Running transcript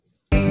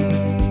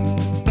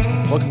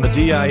Welcome to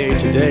DIA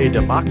Today,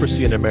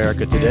 Democracy in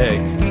America Today.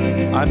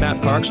 I'm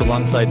Matt Parks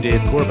alongside Dave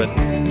Corbin.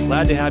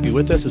 Glad to have you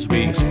with us as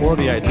we explore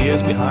the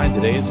ideas behind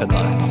today's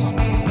headlines.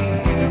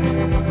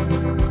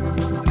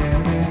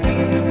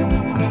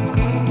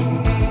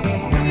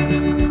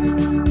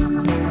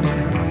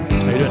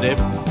 How you doing,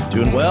 Dave?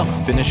 Doing well.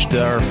 Finished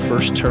our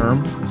first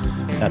term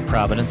at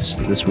Providence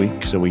this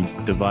week. So we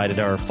divided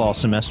our fall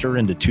semester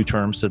into two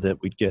terms so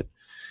that we'd get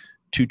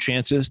two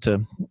chances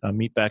to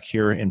meet back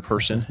here in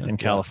person in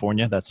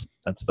California. That's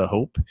the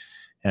hope.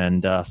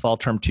 And fall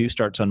term 2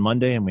 starts on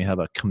Monday, and we have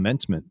a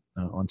commencement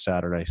on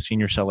Saturday,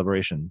 senior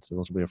celebration. So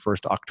those will be our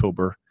first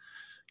October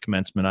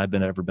commencement I've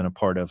ever been a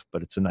part of,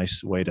 but it's a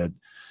nice way to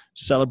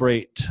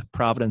celebrate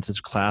Providence's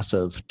class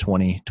of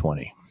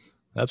 2020.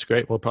 That's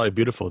great. Well, probably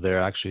beautiful there,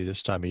 actually,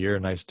 this time of year. A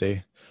nice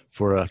day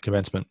for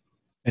commencement.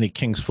 Any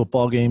Kings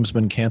football games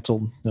been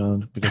canceled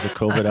because of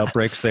COVID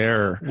outbreaks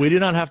there? Or? We do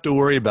not have to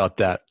worry about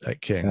that at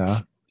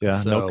Kings. Yeah.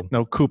 So,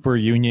 no Cooper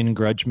Union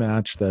grudge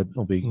match that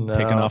will be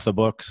taken off the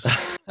books.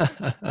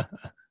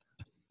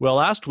 Well,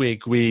 last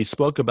week we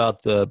spoke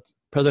about the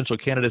presidential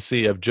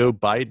candidacy of Joe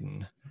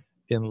Biden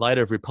in light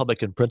of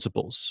Republican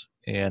principles.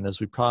 And as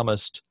we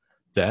promised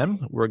then,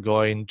 we're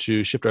going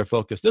to shift our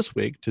focus this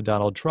week to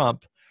Donald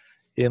Trump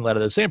in light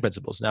of those same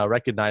principles. Now,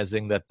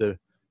 recognizing that the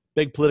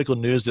big political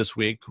news this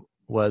week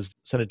was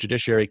Senate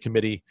Judiciary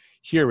Committee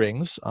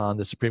hearings on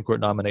the Supreme Court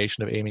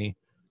nomination of Amy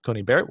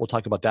Coney Barrett. We'll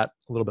talk about that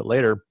a little bit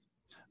later.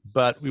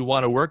 But we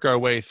want to work our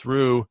way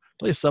through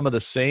really some of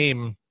the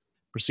same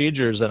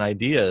procedures and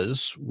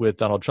ideas with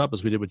Donald Trump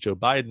as we did with Joe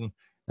Biden,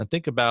 and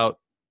think about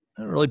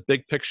a really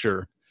big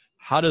picture.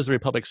 How does the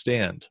Republic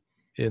stand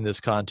in this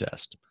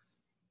contest?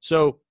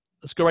 So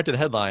let's go right to the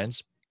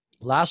headlines.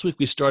 Last week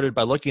we started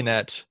by looking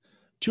at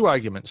two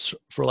arguments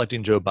for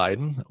electing Joe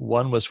Biden.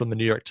 One was from the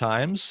New York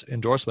Times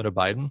endorsement of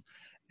Biden,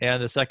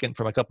 and the second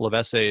from a couple of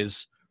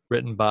essays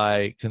written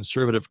by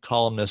conservative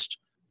columnist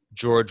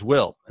George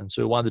Will. And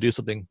so we wanted to do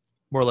something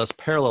more or less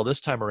parallel this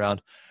time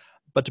around.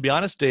 But to be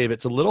honest, Dave,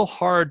 it's a little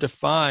hard to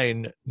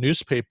find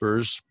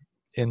newspapers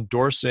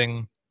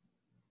endorsing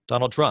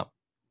Donald Trump.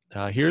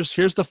 Here's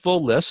the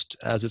full list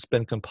as it's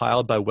been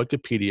compiled by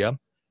Wikipedia.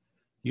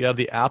 You have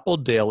the Apple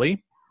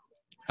Daily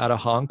out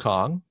of Hong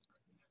Kong,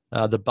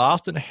 the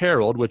Boston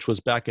Herald, which was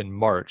back in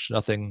March,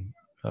 nothing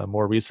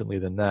more recently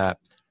than that.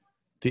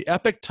 The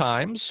Epoch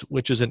Times,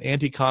 which is an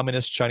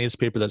anti-communist Chinese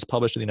paper that's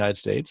published in the United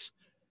States.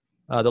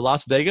 The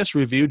Las Vegas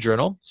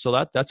Review-Journal,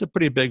 so that's a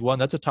pretty big one.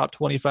 That's a top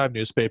 25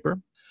 newspaper.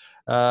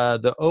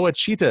 The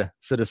Ouachita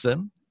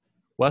Citizen,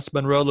 West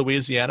Monroe,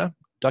 Louisiana,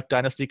 Duck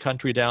Dynasty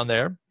country down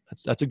there.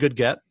 That's a good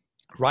get.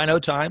 Rhino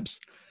Times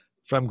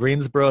from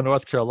Greensboro,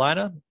 North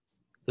Carolina.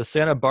 The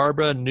Santa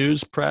Barbara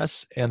News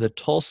Press, and the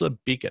Tulsa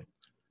Beacon.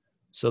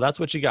 So that's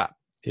what you got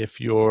if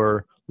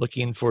you're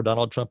looking for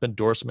Donald Trump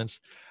endorsements.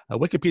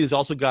 Wikipedia's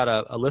also got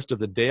a list of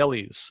the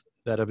dailies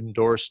that have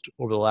endorsed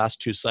over the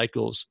last two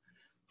cycles.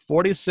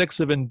 46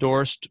 have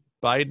endorsed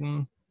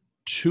Biden,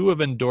 2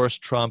 have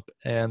endorsed Trump,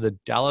 and the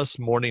Dallas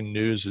Morning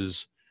News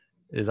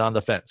is on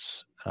the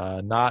fence,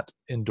 not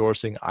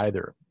endorsing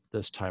either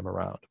this time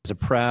around. As a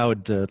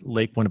proud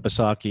Lake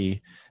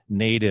Winnipesaukee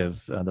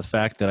native, the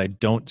fact that I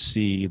don't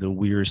see the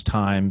Weir's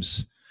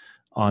Times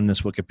on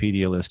this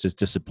Wikipedia list is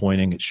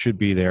disappointing. It should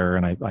be there,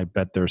 and I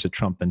bet there's a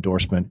Trump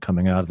endorsement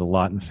coming out of the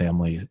Lawton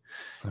family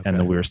and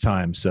the Weir's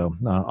Times. So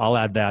I'll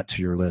add that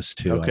to your list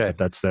too. Okay. I bet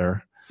that's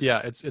there. Yeah,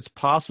 it's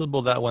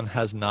possible that one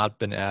has not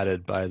been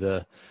added by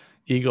the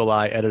eagle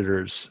eye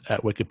editors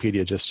at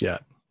Wikipedia just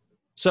yet.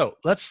 So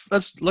let's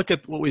look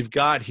at what we've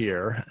got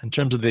here in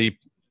terms of the,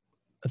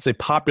 let's say,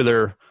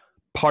 popular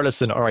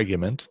partisan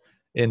argument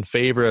in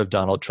favor of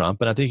Donald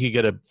Trump. And I think you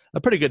get a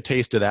pretty good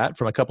taste of that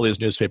from a couple of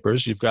these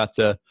newspapers. You've got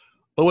the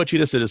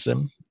Ouachita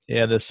Citizen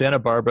and the Santa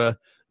Barbara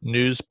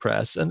News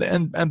Press.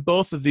 And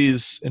both of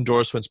these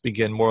endorsements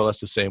begin more or less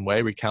the same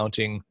way,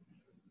 recounting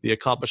the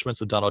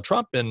accomplishments of Donald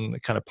Trump in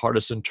kind of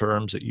partisan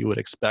terms that you would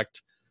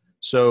expect.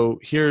 So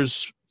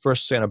here's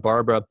first Santa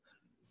Barbara.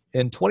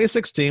 In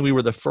 2016, we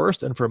were the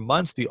first and for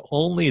months the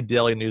only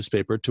daily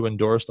newspaper to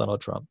endorse Donald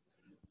Trump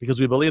because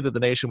we believed that the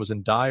nation was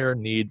in dire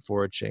need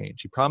for a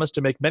change. He promised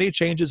to make many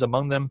changes,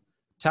 among them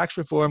tax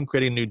reform,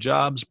 creating new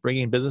jobs,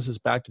 bringing businesses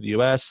back to the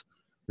U.S.,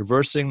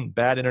 reversing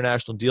bad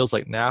international deals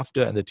like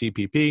NAFTA and the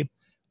TPP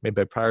made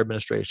by prior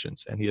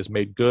administrations. And he has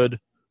made good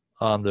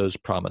on those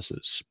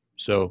promises.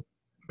 So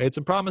made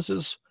some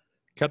promises,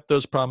 kept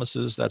those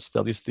promises. That's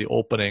at least the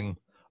opening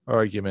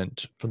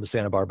argument from the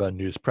Santa Barbara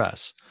News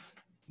Press.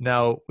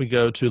 Now we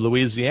go to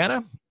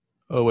Louisiana,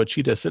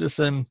 Ouachita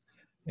Citizen,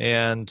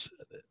 and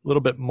a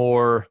little bit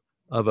more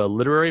of a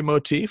literary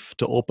motif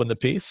to open the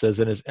piece, as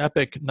in his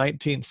epic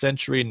 19th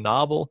century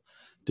novel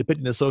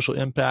depicting the social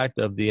impact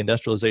of the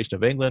industrialization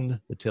of England,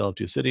 The Tale of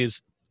Two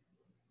Cities.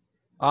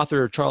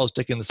 Author Charles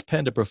Dickens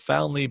penned a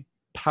profoundly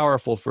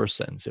powerful first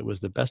sentence. It was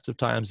the best of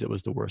times, it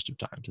was the worst of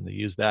times. And they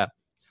use that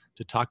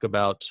to talk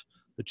about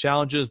the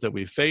challenges that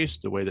we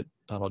faced, the way that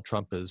Donald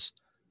Trump has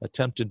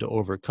attempted to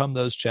overcome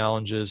those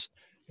challenges,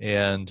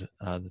 and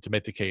to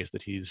make the case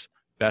that he's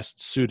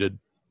best suited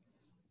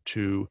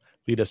to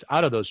lead us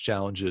out of those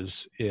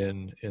challenges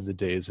in the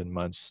days and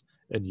months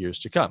and years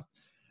to come.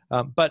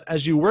 But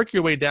as you work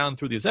your way down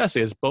through these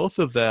essays, both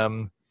of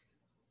them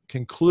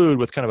conclude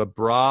with kind of a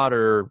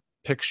broader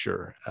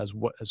picture as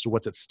to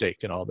what's at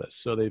stake in all this.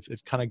 So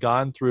they've kind of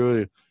gone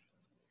through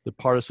the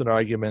partisan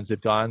arguments,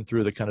 they've gone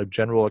through the kind of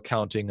general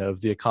accounting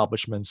of the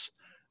accomplishments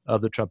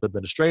of the Trump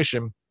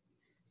administration.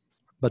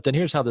 But then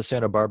here's how the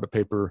Santa Barbara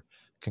paper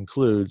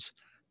concludes.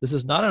 This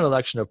is not an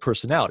election of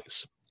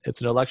personalities. It's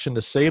an election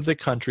to save the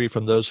country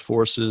from those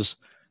forces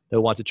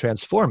that want to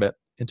transform it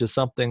into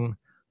something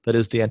that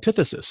is the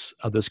antithesis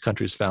of this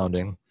country's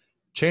founding,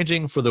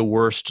 changing for the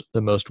worst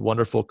the most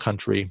wonderful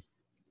country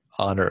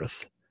on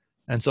earth.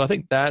 And so I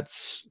think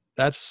that's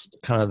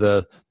kind of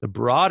the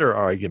broader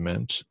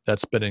argument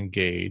that's been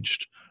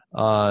engaged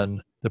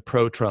on the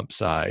pro-Trump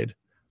side,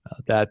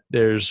 that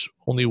there's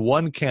only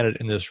one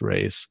candidate in this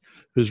race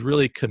who's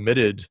really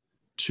committed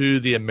to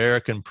the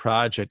American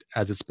project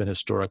as it's been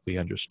historically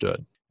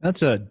understood.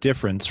 That's a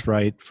difference,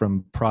 right,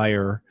 from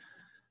prior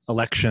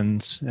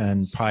elections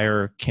and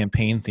prior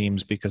campaign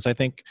themes, because I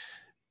think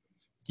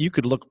you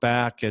could look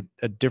back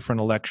at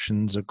different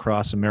elections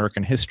across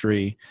American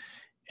history,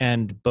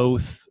 and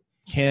both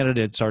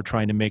candidates are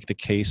trying to make the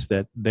case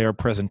that their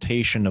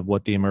presentation of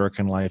what the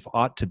American life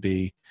ought to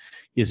be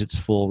is its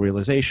full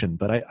realization.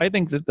 But I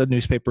think that the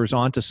newspaper is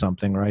onto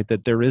something, right,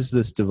 that there is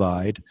this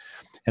divide,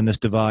 and this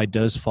divide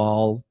does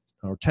fall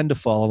or tend to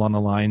fall along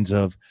the lines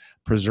of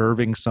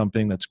preserving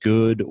something that's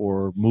good,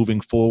 or moving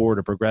forward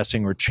or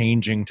progressing or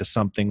changing to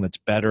something that's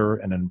better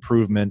and an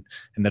improvement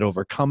and that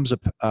overcomes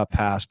a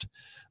past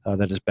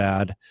that is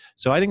bad.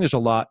 So I think there's a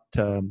lot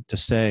to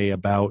say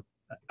about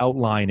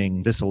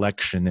outlining this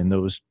election in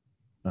those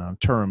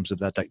terms of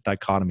that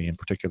dichotomy in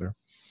particular.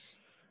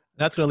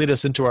 That's going to lead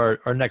us into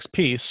our next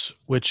piece,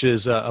 which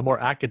is a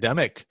more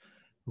academic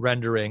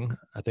rendering,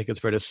 I think it's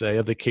fair to say,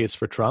 of the case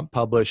for Trump,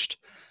 published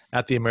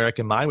at the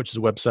American Mind, which is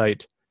a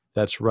website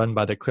that's run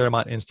by the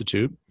Claremont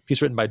Institute. A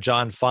piece written by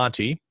John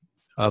Fonte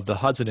of the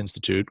Hudson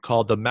Institute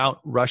called The Mount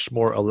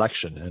Rushmore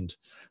Election. And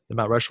the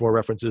Mount Rushmore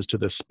references to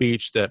the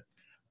speech that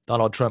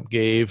Donald Trump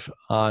gave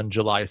on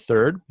July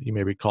 3rd. You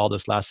may recall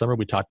this last summer.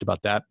 We talked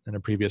about that in a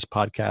previous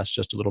podcast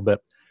just a little bit.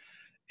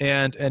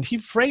 And he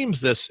frames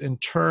this in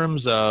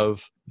terms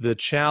of the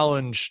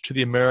challenge to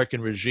the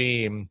American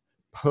regime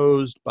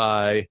posed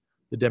by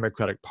the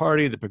Democratic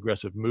Party, the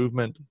progressive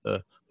movement,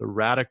 the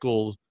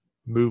radical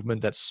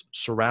movement that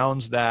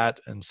surrounds that,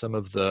 and some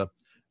of the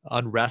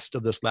unrest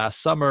of this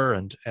last summer,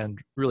 and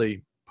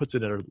really puts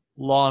it in a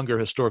longer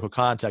historical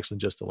context than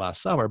just the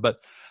last summer,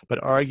 but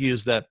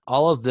argues that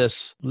all of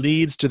this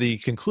leads to the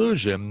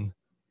conclusion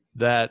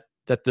that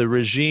the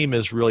regime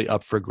is really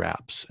up for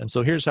grabs. And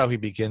so here's how he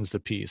begins the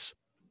piece.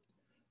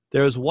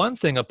 There is one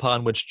thing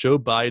upon which Joe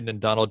Biden and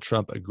Donald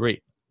Trump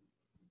agree.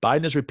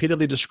 Biden has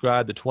repeatedly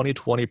described the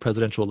 2020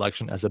 presidential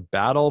election as a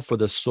battle for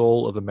the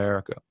soul of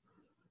America.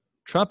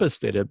 Trump has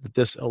stated that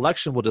this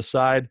election will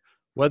decide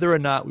whether or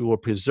not we will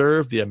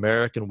preserve the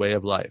American way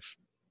of life.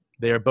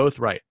 They are both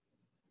right.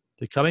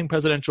 The coming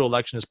presidential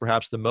election is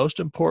perhaps the most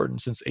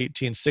important since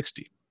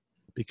 1860,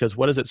 because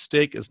what is at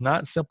stake is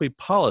not simply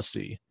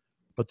policy,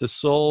 but the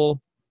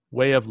soul,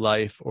 way of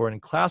life, or in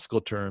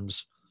classical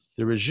terms,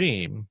 the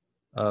regime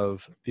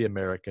of the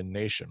American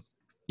nation.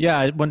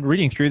 Yeah, when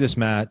reading through this,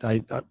 Matt,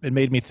 it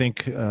made me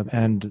think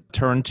and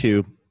turn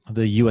to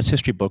the U.S.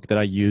 history book that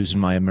I use in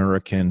my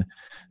American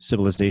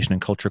civilization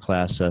and culture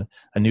class, a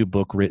new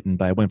book written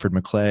by Winford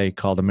McClay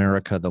called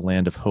America, the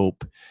Land of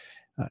Hope.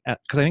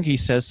 Because I think he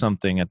says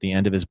something at the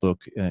end of his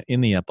book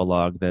in the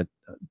epilogue that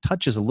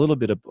touches a little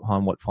bit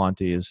upon what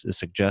Fonte is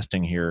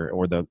suggesting here,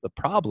 or the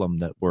problem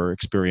that we're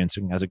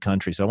experiencing as a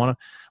country. So I want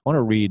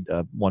to read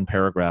one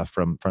paragraph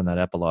from that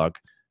epilogue.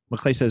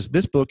 McClay says,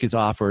 this book is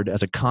offered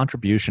as a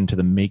contribution to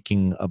the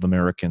making of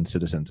American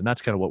citizens. And that's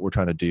kind of what we're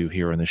trying to do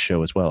here in this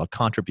show as well, a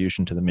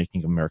contribution to the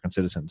making of American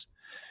citizens.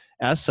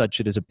 As such,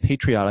 it is a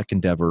patriotic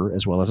endeavor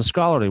as well as a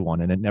scholarly one,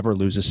 and it never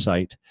loses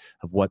sight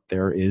of what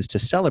there is to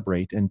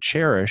celebrate and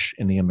cherish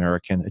in the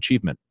American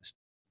achievement. It's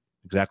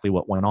exactly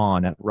what went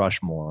on at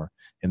Rushmore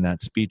in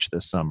that speech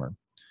this summer.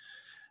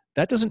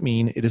 That doesn't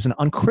mean it is an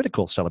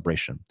uncritical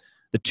celebration.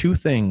 The two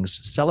things,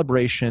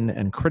 celebration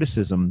and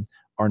criticism,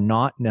 are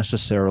not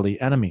necessarily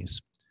enemies.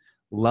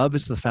 Love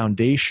is the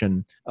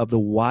foundation of the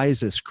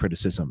wisest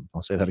criticism.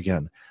 I'll say that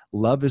again.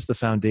 Love is the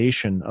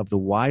foundation of the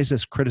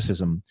wisest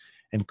criticism,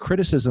 and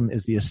criticism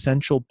is the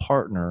essential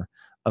partner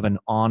of an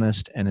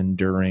honest and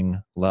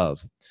enduring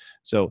love.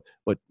 So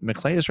what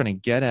McClay is trying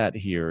to get at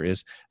here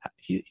is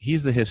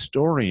he's the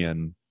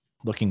historian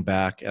looking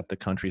back at the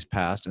country's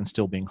past and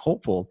still being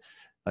hopeful.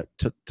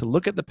 To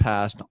look at the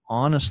past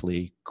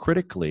honestly,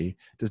 critically,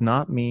 does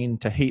not mean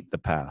to hate the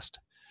past.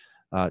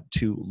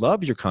 To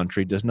love your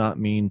country does not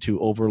mean to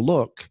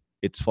overlook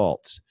its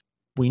faults.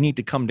 We need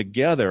to come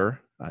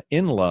together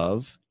in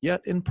love,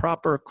 yet in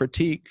proper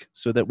critique,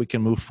 so that we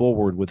can move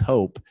forward with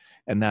hope.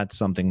 And that's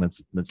something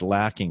that's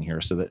lacking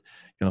here. So that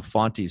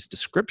Fonte's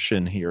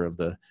description here of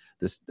the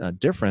this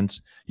difference,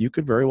 you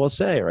could very well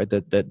say, right,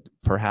 that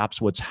perhaps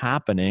what's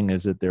happening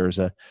is that there's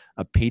a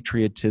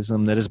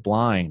patriotism that is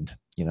blind,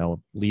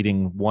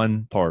 leading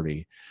one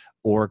party,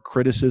 or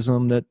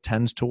criticism that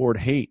tends toward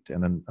hate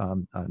and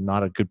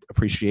not a good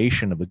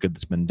appreciation of the good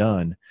that's been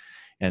done.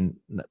 And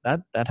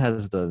that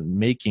has the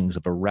makings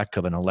of a wreck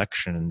of an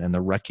election and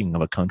the wrecking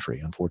of a country,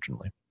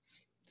 unfortunately.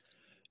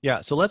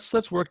 Yeah, so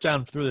let's work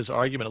down through this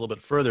argument a little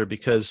bit further,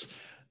 because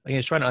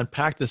he's trying to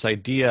unpack this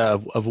idea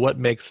of what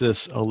makes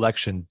this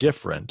election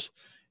different.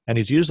 And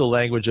he's used the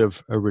language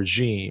of a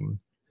regime.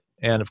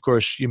 And of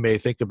course, you may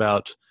think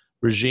about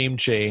regime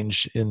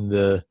change in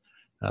the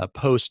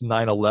post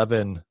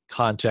 9/11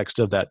 context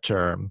of that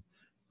term,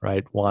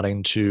 right?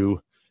 Wanting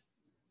to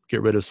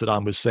get rid of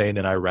Saddam Hussein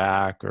in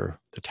Iraq or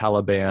the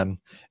Taliban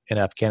in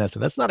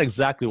Afghanistan. That's not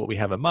exactly what we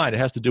have in mind. It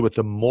has to do with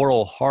the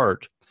moral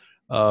heart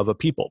of a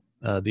people,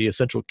 the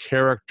essential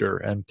character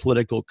and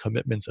political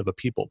commitments of a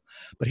people.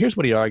 But here's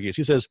what he argues.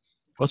 He says,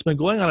 what's been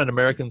going on in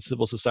American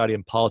civil society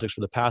and politics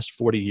for the past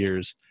 40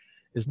 years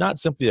is not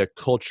simply a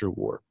culture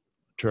war,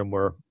 a term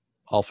we're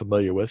all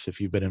familiar with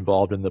if you've been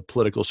involved in the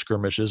political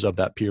skirmishes of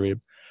that period,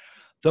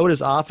 though it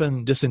is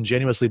often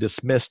disingenuously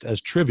dismissed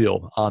as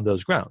trivial on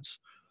those grounds.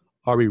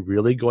 Are we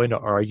really going to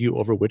argue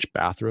over which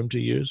bathroom to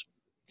use?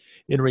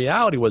 In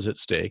reality, what's at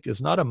stake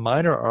is not a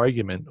minor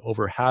argument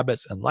over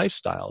habits and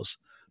lifestyles,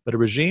 but a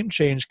regime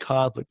change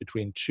conflict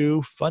between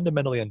two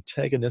fundamentally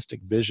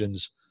antagonistic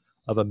visions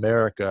of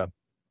America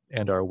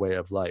and our way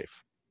of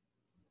life.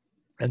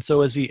 And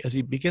so as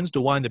he begins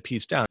to wind the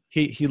piece down,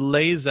 he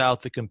lays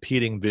out the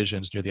competing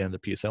visions near the end of the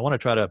piece. I want to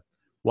try to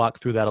walk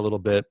through that a little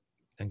bit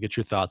and get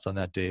your thoughts on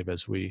that, Dave,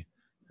 as we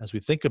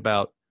think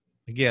about,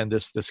 again,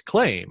 this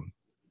claim.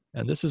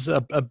 And this is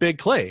a big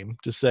claim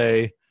to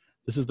say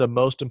this is the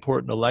most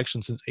important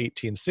election since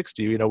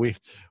 1860.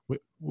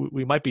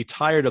 We might be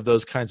tired of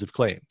those kinds of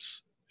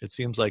claims. It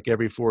seems like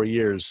every 4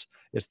 years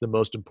it's the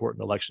most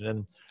important election.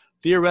 And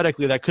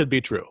theoretically, that could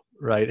be true,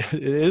 right?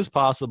 It is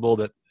possible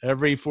that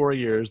every 4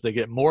 years they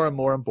get more and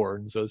more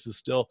important. So this is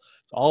still,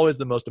 it's always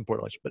the most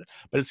important election.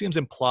 But it seems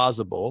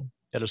implausible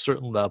at a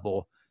certain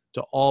level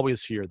to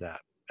always hear that.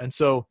 And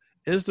so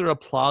is there a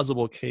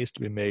plausible case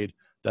to be made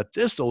that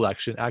this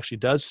election actually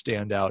does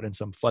stand out in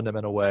some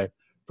fundamental way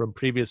from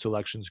previous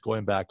elections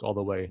going back all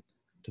the way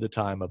to the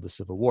time of the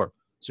Civil War?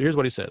 So here's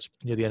what he says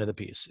near the end of the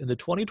piece. In the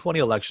 2020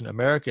 election,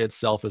 America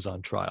itself is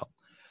on trial.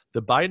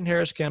 The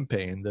Biden-Harris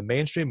campaign, the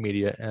mainstream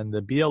media, and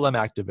the BLM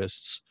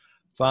activists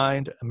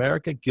find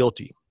America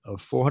guilty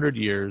of 400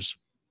 years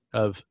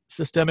of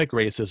systemic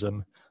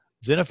racism,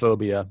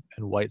 xenophobia,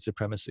 and white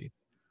supremacy.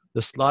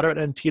 The slaughter at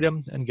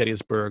Antietam and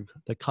Gettysburg,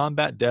 the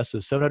combat deaths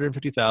of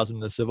 750,000 in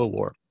the Civil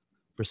War,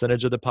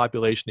 percentage of the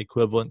population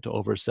equivalent to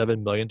over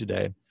 7 million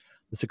today,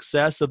 the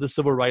success of the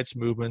civil rights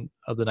movement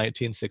of the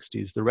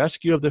 1960s, the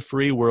rescue of the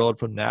free world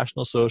from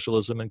National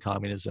Socialism and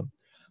communism,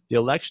 the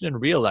election and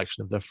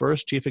re-election of the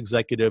first chief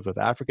executive of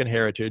African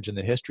heritage in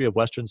the history of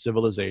Western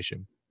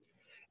civilization,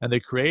 and the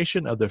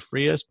creation of the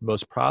freest,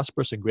 most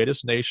prosperous, and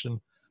greatest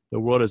nation the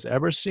world has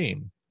ever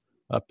seen,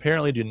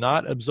 apparently do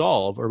not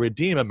absolve or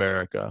redeem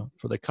America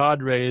for the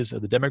cadres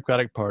of the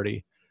Democratic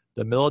Party,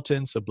 the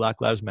militants of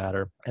Black Lives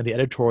Matter, and the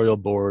editorial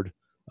board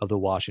of the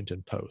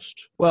Washington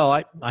Post. Well,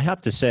 I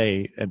have to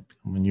say,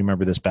 when you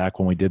remember this back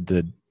when we did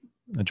the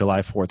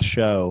July 4th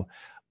show,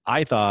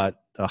 I thought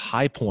the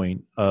high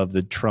point of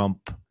the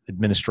Trump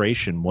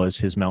administration was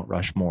his Mount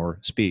Rushmore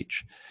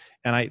speech.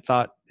 And I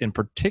thought in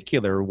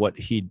particular what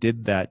he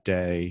did that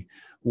day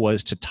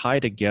was to tie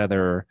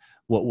together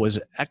what was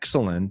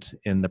excellent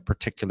in the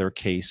particular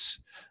case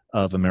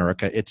of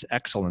America, its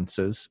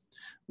excellences,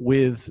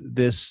 with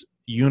this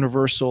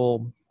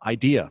universal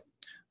idea.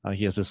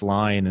 He has this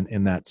line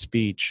in that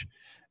speech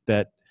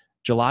that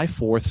July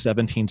 4th,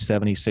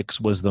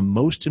 1776 was the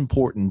most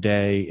important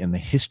day in the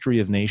history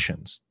of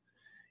nations.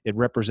 It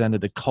represented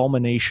the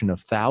culmination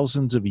of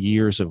thousands of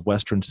years of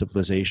Western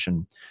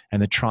civilization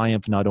and the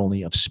triumph not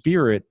only of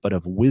spirit, but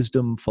of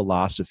wisdom,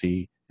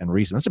 philosophy, and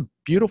reason. That's a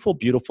beautiful,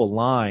 beautiful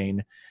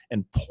line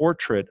and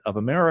portrait of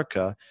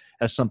America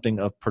as something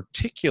of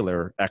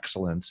particular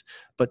excellence,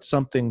 but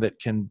something that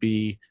can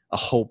be a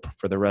hope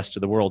for the rest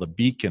of the world, a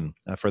beacon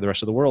for the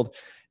rest of the world.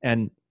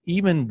 And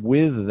even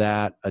with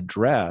that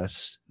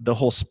address, the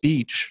whole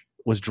speech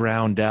was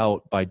drowned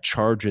out by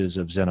charges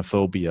of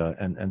xenophobia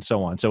and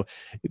so on. So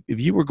if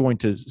you were going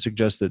to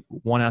suggest that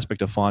one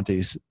aspect of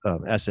Fonte's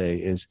essay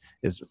is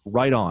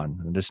right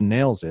on, and this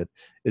nails it,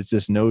 it's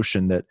this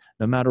notion that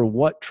no matter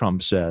what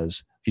Trump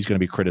says, he's going to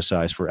be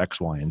criticized for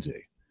X, Y, and Z.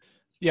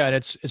 Yeah, and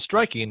it's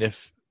striking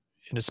if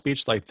in a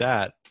speech like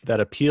that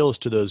appeals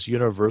to those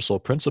universal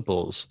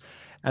principles.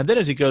 And then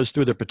as he goes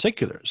through the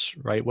particulars,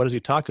 right, what does he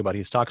talk about?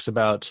 He talks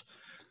about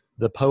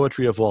the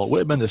poetry of Walt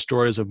Whitman, the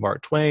stories of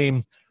Mark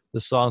Twain, the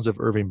songs of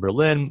Irving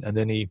Berlin, and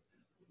then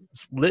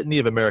litany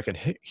of American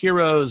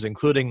heroes,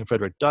 including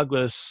Frederick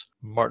Douglass,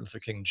 Martin Luther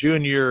King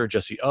Jr.,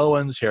 Jesse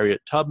Owens,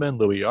 Harriet Tubman,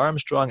 Louis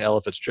Armstrong, Ella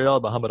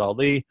Fitzgerald, Muhammad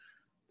Ali,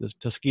 the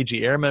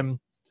Tuskegee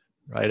Airmen,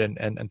 right?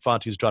 And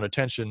Fanti's drawn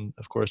attention,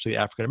 of course, to the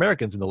African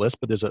Americans in the list,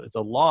 but it's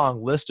a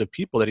long list of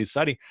people that he's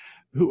citing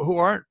who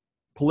aren't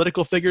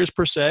political figures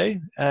per se,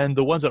 and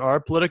the ones that are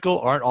political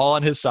aren't all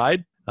on his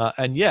side.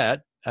 And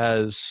yet,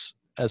 as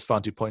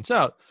Fanti points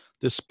out,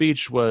 this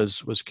speech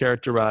was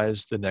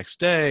characterized the next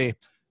day,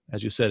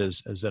 as you said,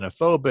 as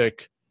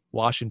xenophobic.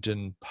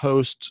 Washington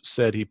Post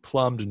said he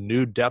plumbed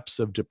new depths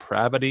of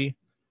depravity,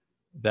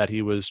 that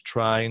he was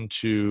trying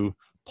to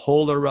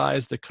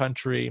polarize the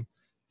country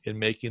in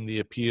making the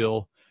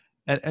appeal.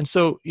 And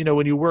so,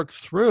 when you work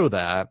through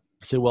that,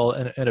 say, well,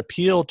 an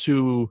appeal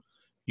to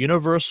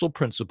universal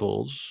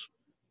principles,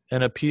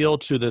 an appeal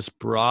to this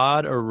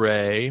broad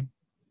array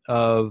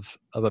of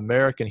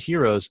American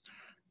heroes,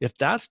 if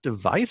that's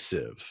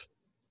divisive,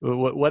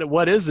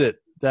 what is it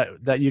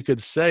that you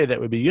could say that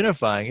would be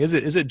unifying? Is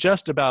it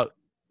just about,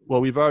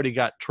 well, we've already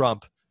got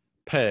Trump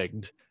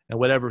pegged, and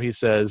whatever he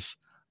says,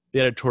 the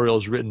editorial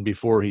is written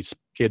before he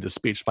gave the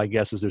speech. My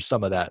guess is there's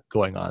some of that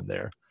going on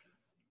there.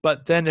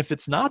 But then if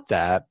it's not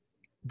that,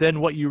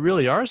 then what you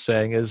really are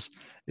saying is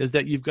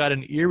that you've got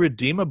an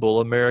irredeemable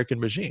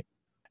American regime.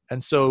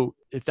 And so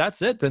if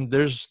that's it, then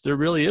there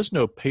really is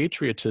no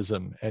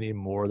patriotism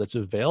anymore that's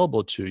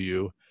available to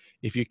you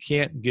if you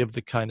can't give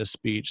the kind of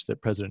speech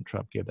that President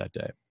Trump gave that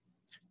day.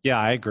 Yeah,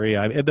 I agree.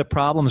 The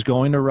problem's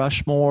going to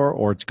Rushmore,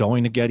 or it's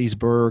going to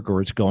Gettysburg,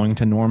 or it's going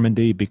to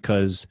Normandy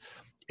because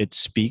it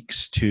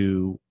speaks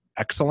to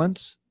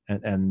excellence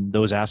and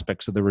those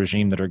aspects of the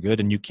regime that are good,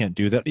 and you can't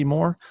do that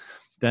anymore,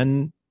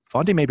 then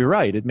Fanti may be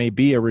right. It may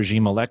be a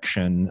regime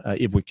election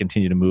if we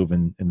continue to move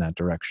in that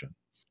direction.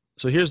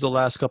 So here's the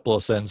last couple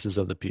of sentences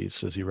of the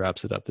piece as he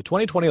wraps it up. The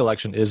 2020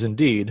 election is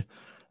indeed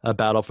a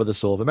battle for the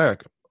soul of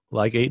America.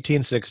 Like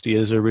 1860, it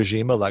is a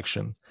regime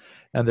election,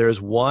 and there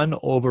is one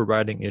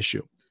overriding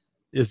issue.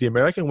 Is the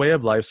American way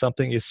of life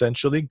something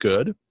essentially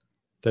good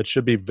that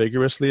should be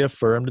vigorously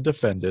affirmed and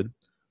defended,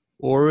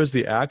 or is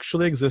the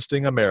actually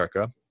existing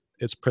America,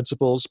 its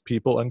principles,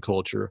 people, and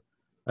culture,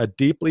 a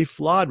deeply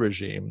flawed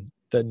regime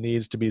that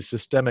needs to be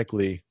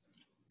systemically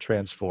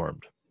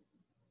transformed?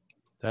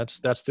 That's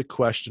the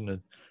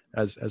question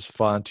as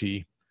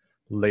Fanti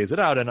lays it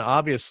out. And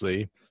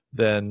obviously,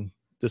 then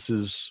this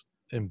is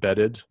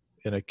embedded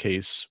in a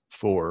case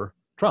for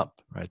Trump,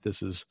 right?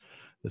 This is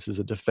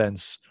a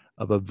defense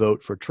of a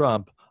vote for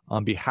Trump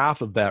on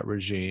behalf of that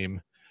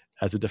regime,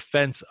 as a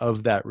defense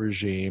of that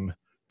regime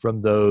from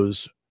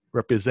those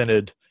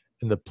represented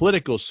in the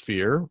political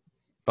sphere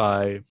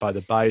by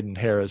the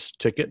Biden-Harris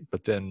ticket,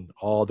 but then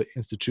all the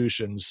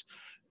institutions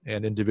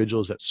and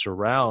individuals that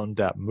surround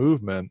that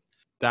movement.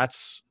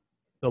 That's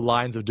the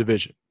lines of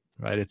division,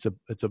 right? It's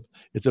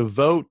a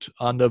vote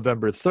on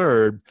November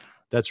 3rd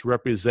that's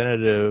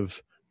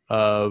representative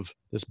of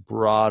this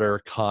broader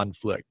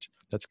conflict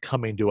that's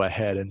coming to a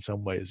head in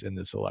some ways in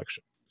this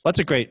election. That's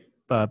a great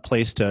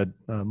place to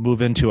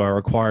move into our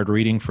required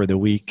reading for the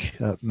week,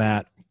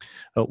 Matt.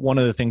 One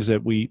of the things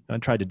that we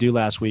tried to do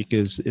last week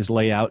is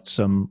lay out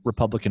some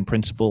Republican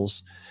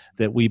principles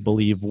that we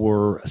believe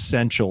were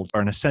essential, or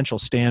an essential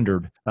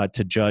standard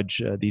to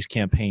judge these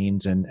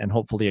campaigns and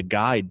hopefully a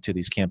guide to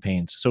these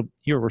campaigns. So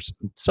here were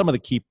some of the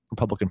key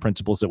Republican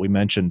principles that we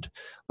mentioned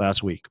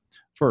last week.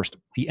 First,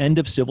 the end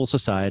of civil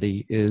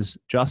society is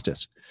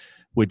justice,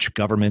 which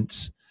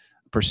governments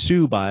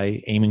pursue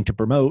by aiming to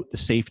promote the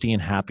safety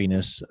and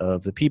happiness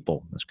of the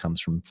people. This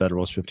comes from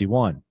Federalist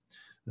 51.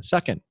 The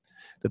second,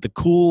 that the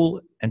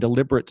cool and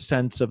deliberate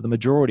sense of the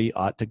majority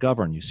ought to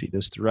govern. You see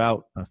this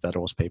throughout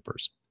Federalist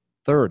Papers.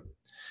 Third,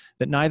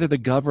 that neither the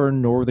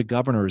governed nor the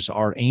governors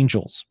are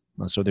angels.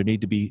 So there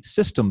need to be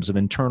systems of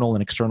internal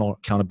and external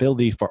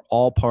accountability for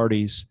all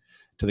parties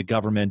to the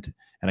government,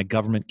 and a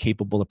government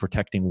capable of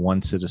protecting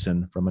one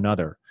citizen from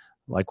another.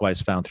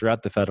 Likewise found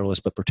throughout the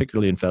Federalist, but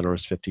particularly in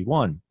Federalist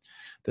 51.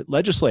 That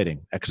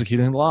legislating,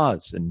 executing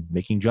laws, and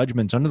making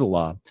judgments under the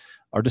law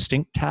are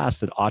distinct tasks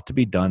that ought to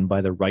be done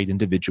by the right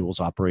individuals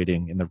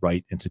operating in the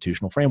right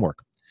institutional framework.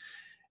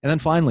 And then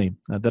finally,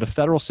 that a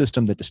federal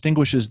system that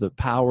distinguishes the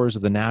powers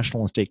of the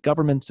national and state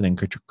governments and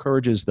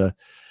encourages the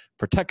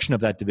protection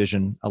of that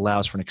division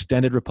allows for an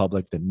extended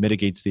republic that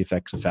mitigates the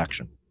effects of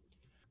faction.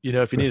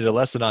 If you needed a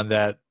lesson on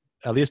that,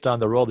 at least on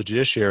the role of the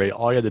judiciary,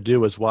 all you had to do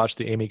was watch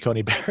the Amy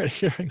Coney Barrett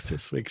hearings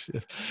this week.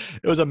 It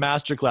was a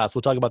masterclass.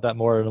 We'll talk about that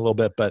more in a little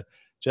bit, but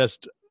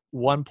just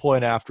one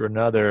point after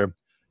another,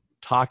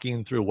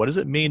 talking through what does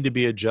it mean to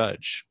be a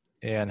judge,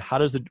 and how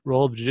does the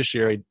role of the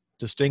judiciary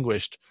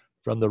distinguished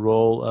from the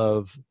role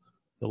of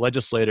the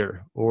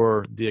legislator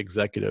or the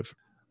executive.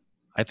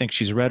 I think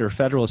she's read her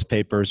Federalist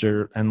Papers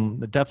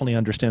and definitely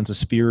understands the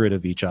spirit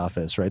of each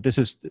office, right? This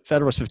is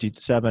Federalist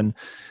 57.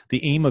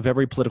 The aim of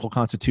every political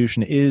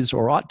constitution is,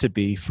 or ought to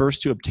be,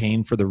 first to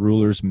obtain for the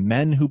rulers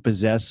men who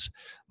possess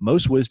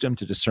most wisdom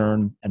to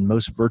discern and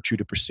most virtue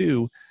to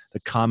pursue the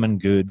common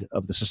good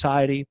of the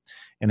society,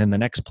 and in the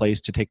next place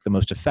to take the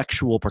most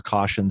effectual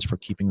precautions for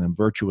keeping them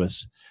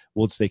virtuous,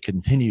 whilst they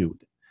continue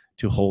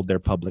to hold their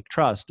public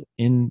trust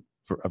in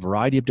for a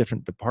variety of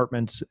different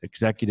departments,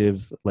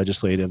 executive,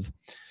 legislative,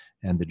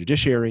 and the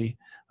judiciary,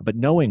 but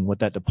knowing what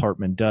that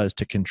department does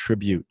to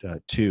contribute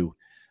to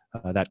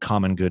that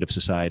common good of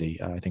society.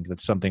 I think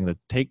that's something that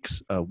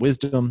takes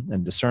wisdom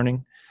and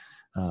discerning,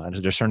 a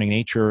discerning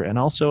nature, and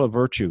also a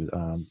virtue,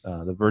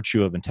 the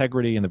virtue of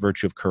integrity and the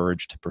virtue of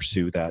courage to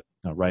pursue that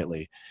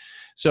rightly.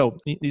 So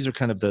these are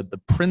kind of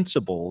the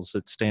principles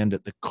that stand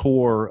at the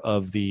core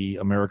of the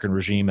American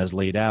regime as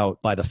laid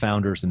out by the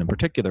founders, and in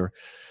particular,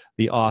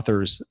 the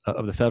authors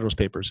of the Federalist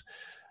Papers.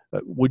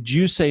 Would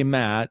you say,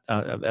 Matt,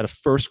 at a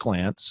first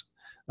glance,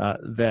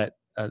 that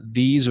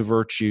these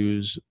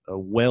virtues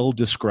well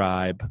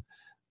describe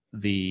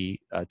the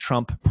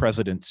Trump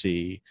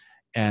presidency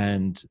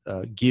and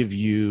give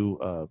you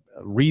a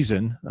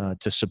reason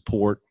to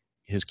support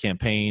his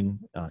campaign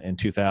in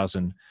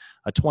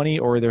 2020,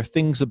 or are there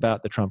things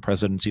about the Trump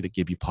presidency that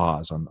give you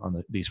pause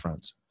on these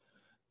fronts?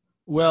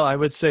 Well, I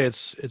would say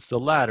it's the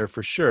latter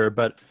for sure,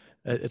 but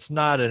it's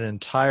not an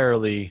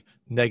entirely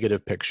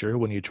negative picture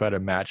when you try to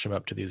match them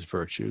up to these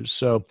virtues.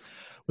 So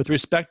with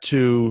respect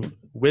to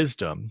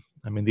wisdom,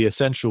 I mean, the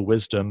essential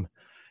wisdom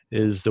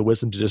is the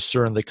wisdom to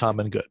discern the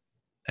common good.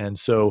 And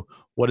so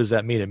what does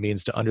that mean? It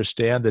means to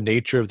understand the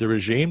nature of the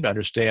regime, to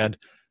understand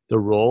the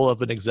role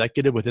of an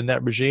executive within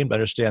that regime, to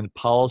understand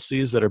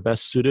policies that are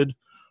best suited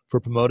for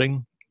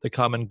promoting the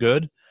common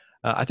good.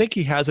 I think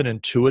he has an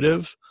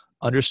intuitive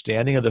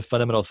understanding of the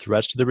fundamental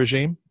threats to the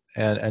regime.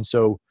 And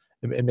so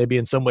it may be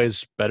in some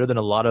ways better than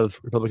a lot of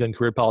Republican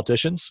career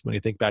politicians. When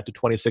you think back to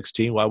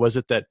 2016, why was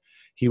it that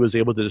he was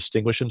able to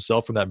distinguish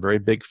himself from that very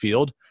big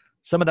field?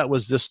 Some of that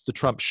was just the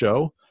Trump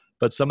show,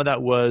 but some of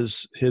that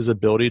was his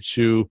ability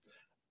to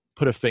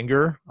put a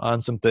finger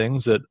on some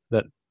things that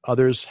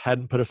others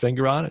hadn't put a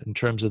finger on in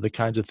terms of the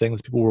kinds of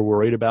things people were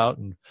worried about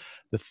and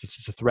the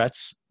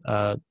threats,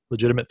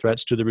 legitimate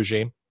threats to the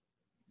regime.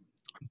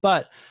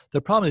 But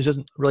the problem is he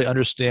doesn't really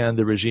understand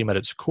the regime at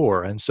its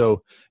core. And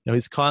so,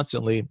 he's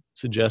constantly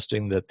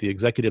suggesting that the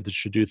executive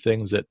should do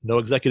things that no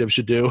executive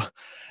should do.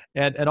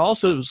 And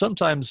also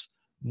sometimes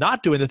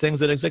not doing the things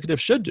that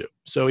executives should do.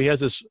 So he has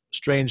this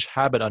strange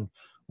habit on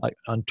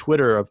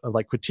Twitter of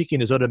critiquing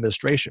his own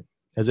administration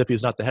as if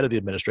he's not the head of the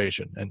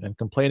administration and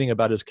complaining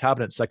about his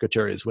cabinet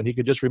secretaries when he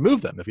could just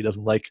remove them if he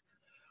doesn't like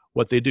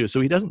what they do.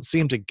 So he doesn't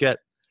seem to get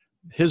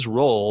his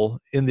role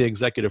in the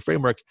executive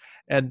framework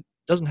and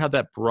doesn't have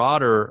that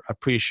broader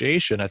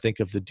appreciation, I think,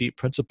 of the deep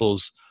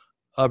principles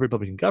of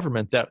Republican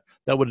government that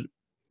would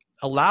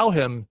allow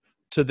him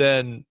to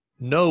then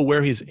know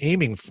where he's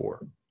aiming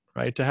for,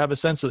 right? To have a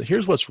sense of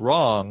here's what's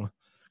wrong,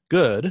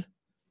 good,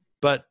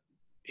 but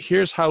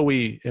here's how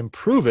we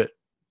improve it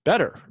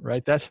better,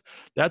 right?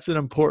 That's an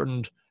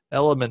important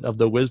element of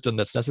the wisdom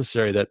that's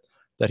necessary that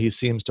he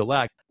seems to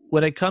lack.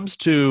 When it comes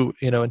to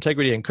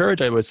integrity and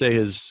courage, I would say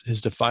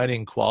his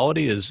defining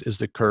quality is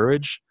the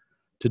courage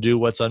to do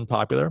what's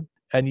unpopular.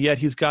 And yet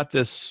he's got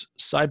this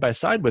side by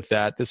side with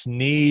that, this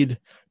need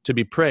to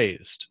be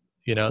praised.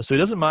 So he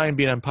doesn't mind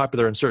being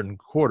unpopular in certain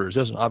quarters.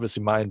 He doesn't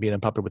obviously mind being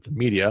unpopular with the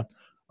media,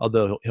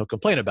 although he'll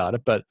complain about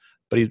it. But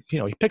he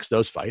picks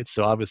those fights,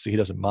 so obviously he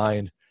doesn't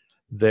mind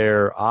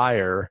their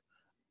ire.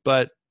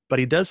 But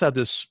he does have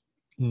this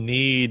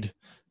need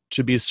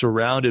to be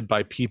surrounded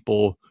by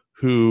people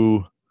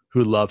who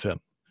love him,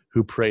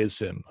 who praise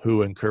him,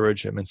 who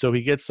encourage him. And so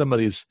he gets some of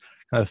these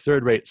kind of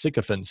third-rate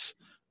sycophants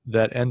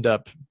that end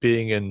up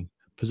being in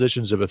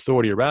positions of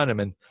authority around him,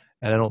 and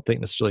I don't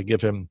think necessarily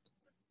give him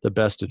the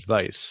best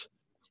advice.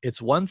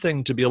 It's one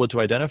thing to be able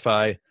to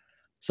identify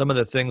some of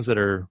the things that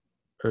are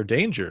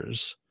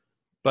dangers,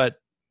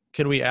 but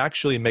can we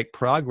actually make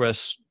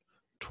progress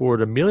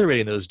toward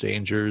ameliorating those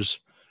dangers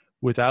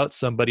without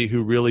somebody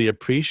who really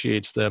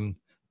appreciates them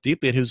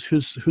deeply and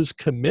who's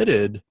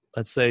committed,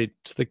 let's say,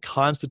 to the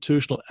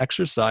constitutional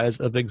exercise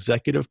of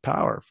executive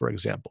power, for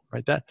example,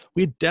 right? That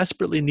we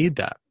desperately need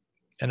that.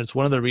 And it's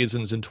one of the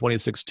reasons in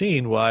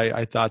 2016 why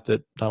I thought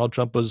that Donald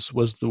Trump was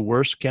the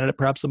worst candidate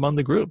perhaps among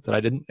the group, that I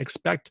didn't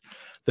expect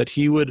that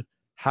he would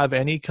have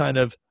any kind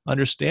of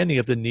understanding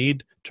of the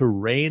need to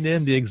rein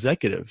in the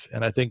executive.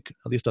 And I think,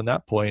 at least on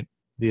that point,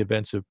 the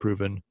events have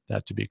proven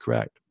that to be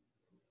correct.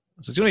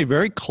 So it's going to be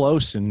very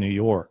close in New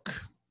York.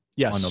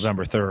 Yes. On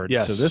November 3rd.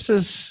 Yes. So this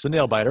is a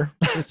nail biter.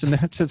 I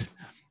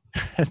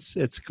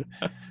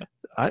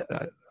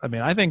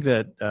think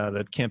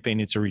that campaign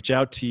needs to reach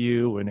out to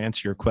you and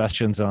answer your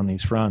questions on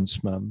these fronts.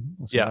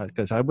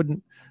 Because I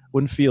wouldn't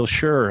feel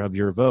sure of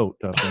your vote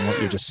from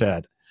what you just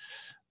said.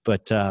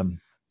 But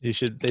they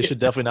should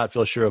definitely not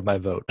feel sure of my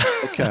vote.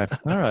 Okay.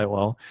 All right.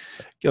 Well,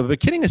 but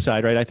kidding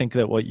aside, right? I think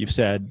that what you've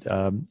said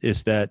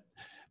is that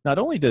not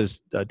only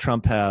does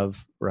Trump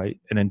have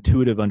an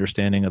intuitive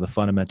understanding of the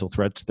fundamental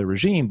threats to the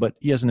regime, but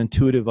he has an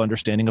intuitive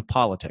understanding of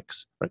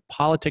politics. Right?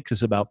 Politics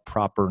is about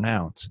proper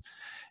nouns.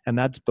 And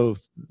that's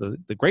both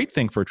the great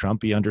thing for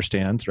Trump. He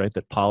understands,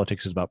 that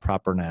politics is about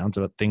proper nouns,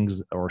 about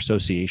things or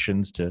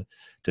associations to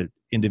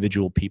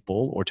individual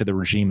people or to the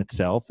regime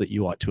itself that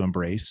you ought to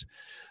embrace.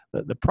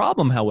 The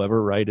problem,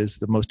 however, right, is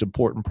the most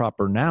important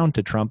proper noun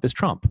to Trump is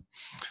Trump.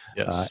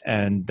 Yes.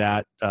 And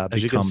that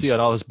as you can see on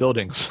all his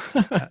buildings.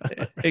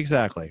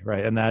 Exactly,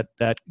 right. And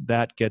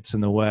that gets in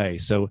the way.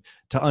 So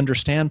to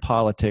understand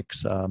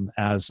politics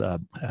as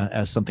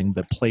something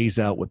that plays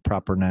out with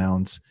proper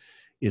nouns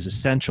is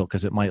essential,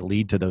 because it might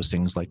lead to those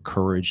things like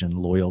courage and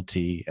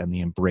loyalty and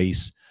the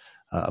embrace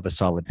of a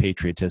solid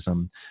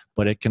patriotism,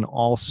 but it can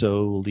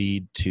also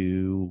lead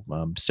to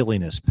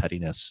silliness,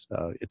 pettiness,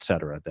 et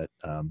cetera, that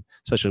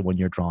especially when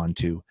you're drawn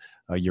to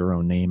your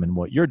own name and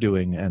what you're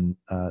doing, and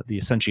the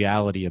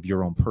essentiality of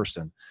your own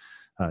person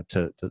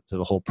to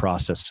the whole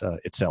process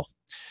itself.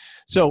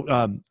 So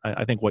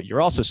I think what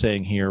you're also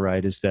saying here,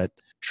 right, is that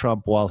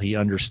Trump, while he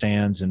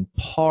understands in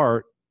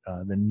part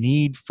the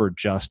need for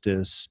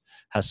justice,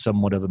 has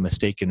somewhat of a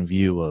mistaken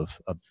view of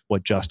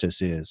what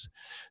justice is.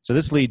 So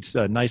this leads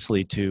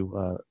nicely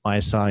to my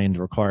assigned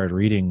required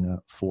reading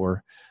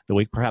for the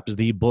week. Perhaps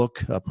the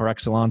book par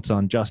excellence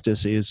on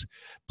justice is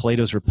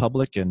Plato's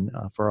Republic. And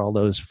for all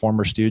those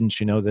former students,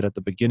 you know that at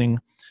the beginning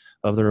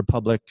of the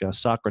Republic,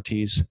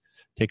 Socrates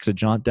takes a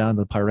jaunt down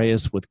to the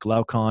Piraeus with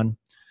Glaucon,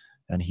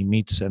 and he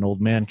meets an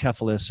old man,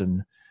 Cephalus,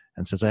 and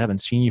says, "I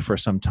haven't seen you for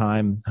some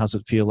time. How's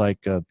it feel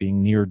like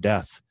being near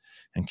death?"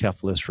 And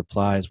Cephalus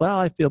replies, "Well,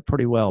 I feel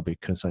pretty well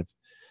because I've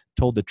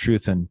told the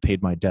truth and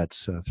paid my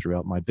debts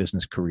throughout my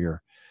business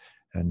career."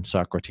 And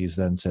Socrates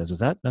then says, "Is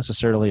that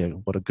necessarily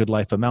what a good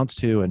life amounts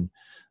to?" And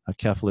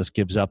Cephalus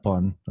gives up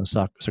on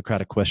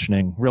Socratic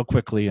questioning real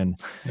quickly and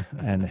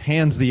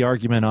hands the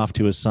argument off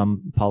to his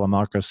son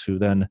Polemarchus, who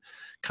then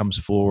comes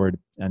forward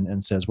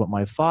and says, "What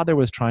my father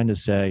was trying to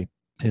say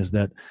is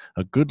that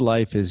a good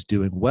life is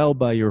doing well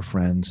by your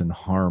friends and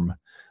harm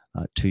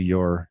to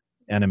your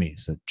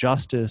enemies. That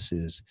justice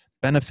is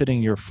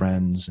benefiting your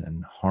friends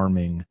and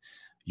harming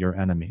your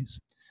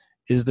enemies."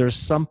 Is there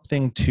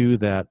something to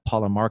that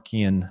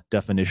Polemarchian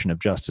definition of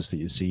justice that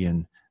you see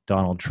in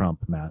Donald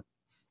Trump, Matt?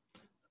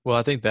 Well,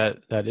 I think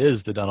that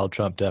is the Donald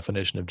Trump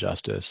definition of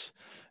justice.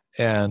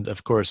 And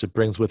of course, it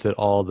brings with it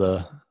all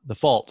the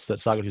faults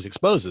that Socrates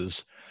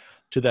exposes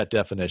to that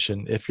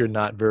definition if you're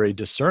not very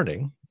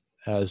discerning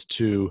as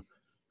to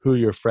who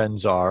your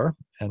friends are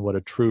and what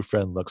a true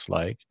friend looks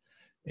like.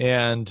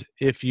 And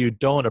if you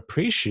don't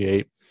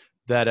appreciate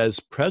that as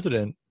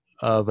president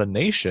of a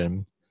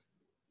nation,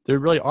 there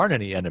really aren't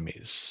any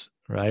enemies,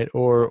 right?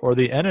 Or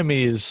the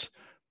enemies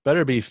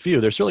better be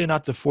few. They're certainly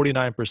not the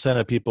 49%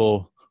 of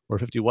people or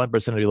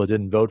 51% of people that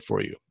didn't vote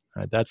for you,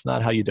 right? That's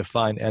not how you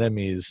define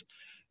enemies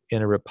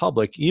in a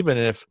republic, even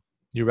if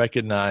you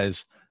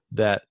recognize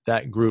that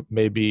that group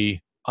may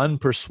be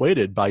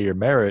unpersuaded by your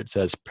merits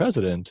as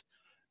president.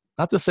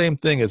 Not the same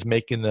thing as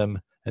making them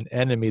an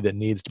enemy that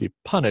needs to be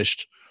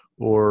punished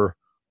or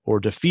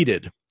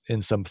defeated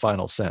in some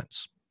final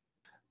sense.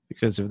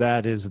 Because if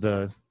that is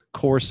the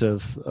course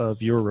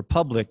of your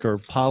republic or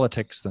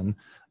politics, then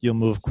you'll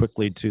move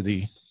quickly to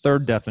the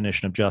third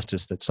definition of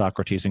justice that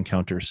Socrates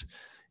encounters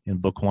in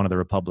Book 1 of the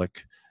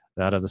Republic,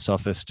 that of the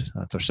sophist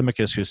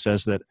Thrasymachus, who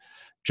says that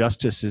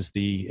justice is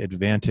the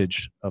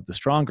advantage of the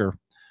stronger,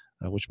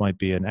 which might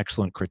be an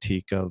excellent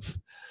critique of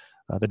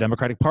the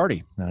Democratic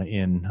Party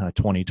in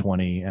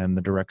 2020 and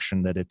the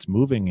direction that it's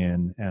moving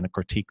in, and a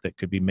critique that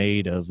could be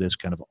made of this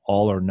kind of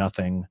all or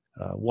nothing.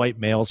 White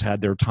males had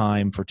their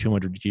time for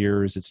 200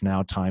 years. It's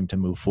now time to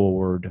move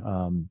forward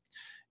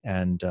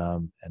and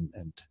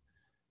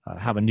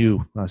have a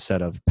new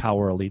set of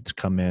power elites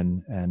come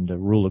in and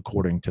rule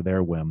according to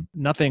their whim.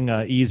 Nothing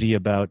easy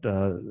about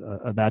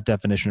that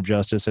definition of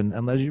justice.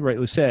 And as you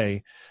rightly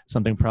say,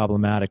 something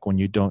problematic when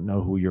you don't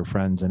know who your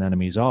friends and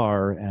enemies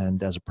are.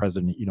 And as a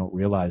president, you don't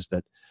realize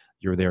that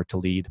you're there to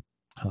lead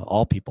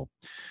all people.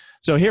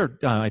 So here,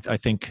 I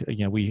think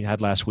we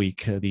had last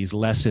week these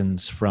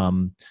lessons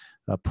from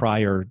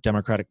prior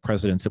Democratic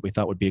presidents that we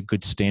thought would be a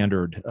good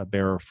standard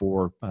bearer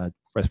for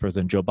Vice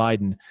President Joe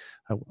Biden.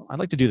 I'd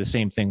like to do the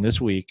same thing this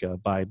week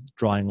by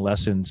drawing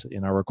lessons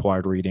in our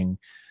required reading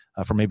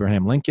from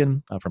Abraham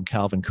Lincoln, from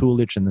Calvin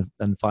Coolidge,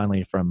 and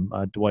finally from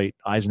Dwight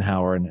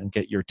Eisenhower, and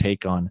get your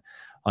take on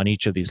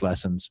each of these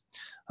lessons.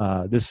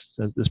 This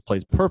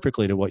plays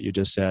perfectly to what you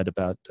just said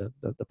about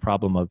the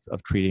problem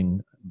of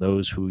treating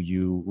those who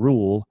you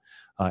rule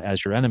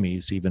as your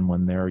enemies, even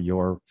when they're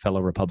your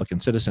fellow Republican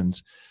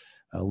citizens.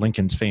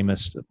 Lincoln's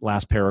famous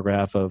last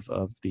paragraph of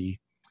the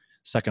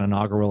second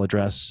inaugural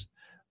address: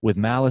 "With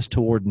malice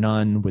toward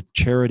none, with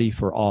charity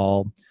for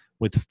all,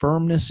 with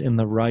firmness in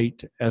the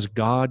right as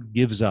God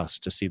gives us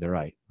to see the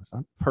right." It's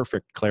not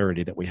perfect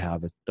clarity that we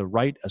have. It's the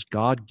right as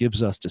God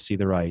gives us to see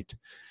the right.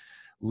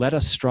 "Let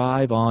us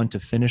strive on to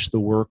finish the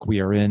work we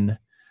are in,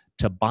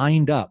 to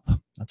bind up,"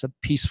 that's a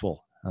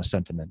peaceful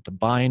sentiment, "to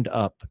bind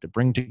up, to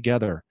bring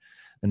together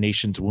the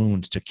nation's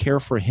wounds, to care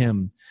for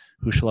him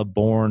who shall have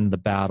borne the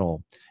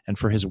battle, and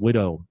for his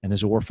widow and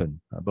his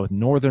orphan," both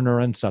northerner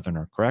and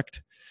southerner,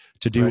 correct?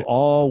 "To do Right.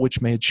 all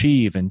which may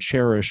achieve and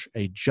cherish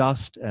a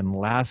just and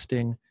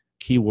lasting,"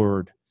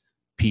 keyword,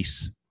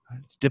 "peace."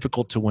 It's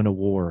difficult to win a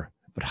war,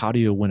 but how do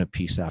you win a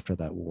peace after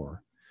that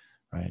war,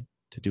 right?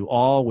 to do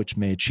all which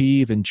may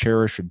achieve and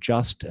cherish a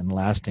just and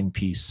lasting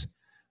peace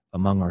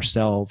among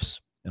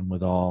ourselves and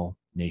with all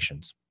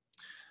nations.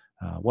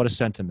 What a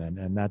sentiment.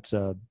 And that's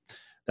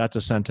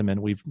a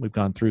sentiment. We've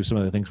gone through some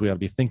of the things we ought to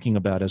be thinking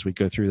about as we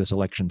go through this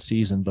election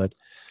season, but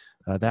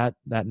that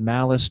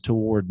malice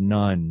toward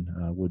none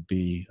would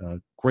be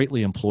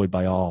greatly employed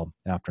by all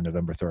after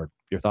November 3rd.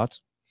 Your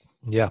thoughts?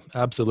 Yeah,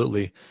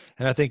 absolutely.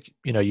 And I think,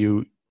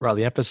 you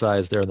rightly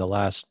emphasized there in the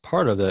last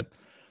part of it,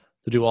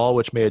 to do all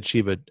which may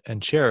achieve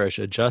and cherish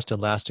a just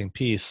and lasting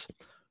peace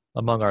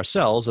among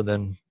ourselves, and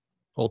then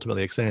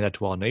ultimately extending that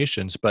to all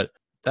nations. But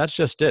that's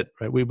just it,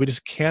 right? We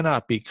just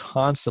cannot be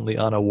constantly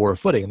on a war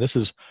footing. And this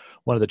is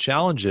one of the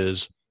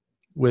challenges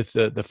with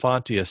the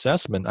Fonte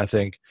assessment, I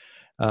think.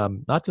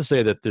 Not to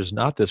say that there's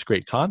not this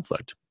great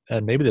conflict,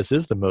 and maybe this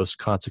is the most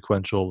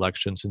consequential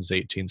election since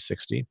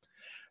 1860,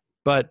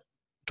 but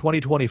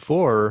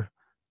 2024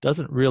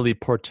 doesn't really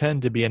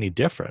portend to be any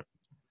different.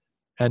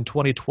 And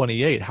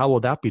 2028, how will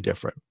that be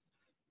different,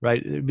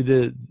 right?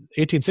 The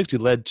 1860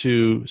 led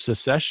to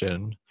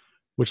secession,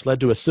 which led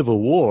to a civil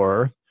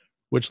war,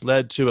 which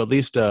led to at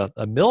least a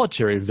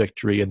military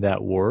victory in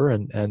that war,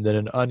 and then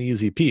an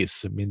uneasy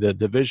peace. I mean, the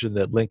division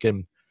that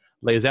Lincoln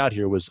lays out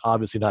here was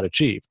obviously not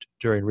achieved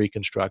during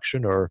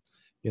Reconstruction or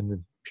in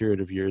the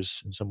period of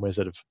years, in some ways,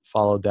 that have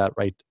followed that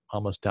right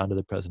almost down to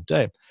the present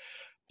day.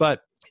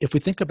 But if we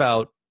think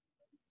about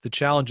the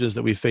challenges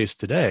that we face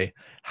today,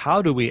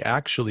 how do we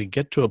actually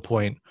get to a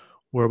point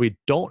where we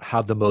don't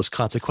have the most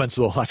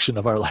consequential election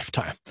of our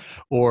lifetime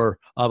or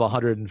of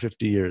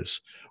 150 years,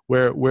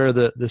 where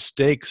the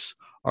stakes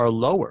are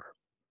lower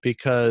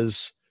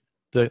because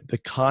the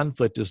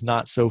conflict is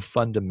not so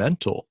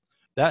fundamental?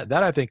 That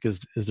I think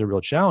is the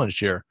real challenge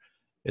here.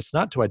 It's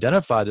not to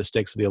identify the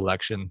stakes of the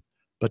election,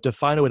 but to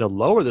find a way to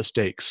lower the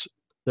stakes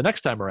the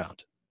next time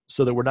around,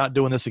 so that we're not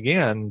doing this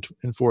again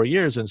in 4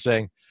 years and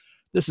saying,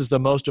 this is the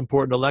most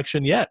important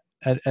election yet,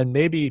 and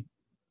maybe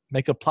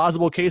make a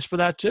plausible case for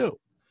that too.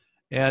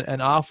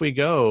 And off we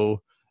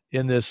go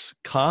in this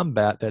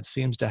combat that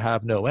seems to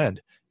have no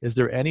end. Is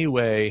there any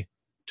way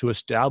to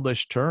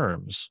establish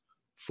terms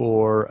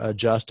for a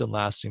just and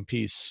lasting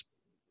peace?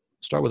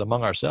 Start with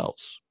among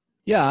ourselves.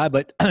 Yeah,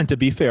 but to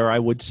be fair, I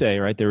would say,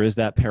 right, there is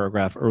that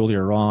paragraph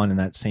earlier on in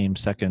that same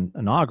second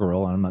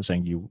inaugural, and I'm not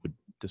saying you would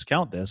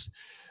discount this,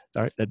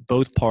 right, that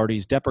both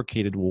parties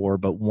deprecated war,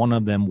 but one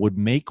of them would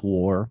make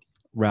war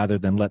rather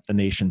than let the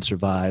nation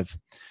survive,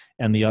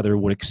 and the other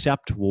would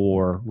accept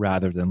war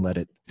rather than let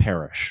it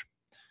perish.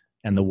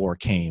 And the war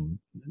came.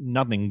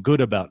 Nothing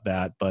good about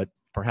that, but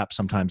perhaps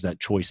sometimes that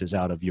choice is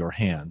out of your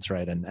hands,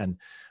 right? And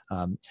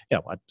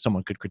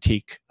someone could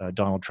critique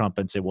Donald Trump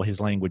and say, well,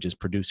 his language is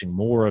producing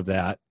more of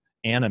that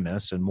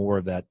animus and more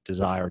of that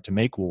desire to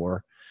make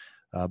war.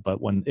 But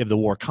if the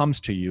war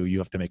comes to you, you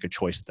have to make a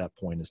choice at that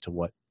point as to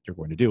what you're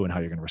going to do and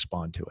how you're going to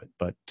respond to it.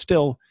 But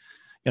still,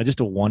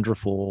 just a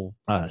wonderful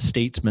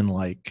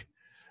statesman-like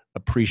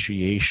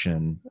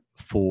appreciation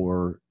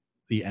for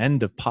the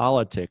end of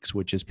politics,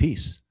 which is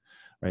peace,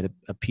 right?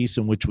 A peace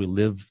in which we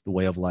live the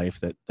way of life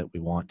that we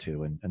want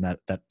to, and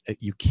that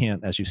you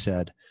can't, as you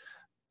said,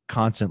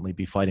 constantly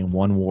be fighting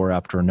one war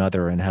after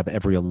another and have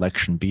every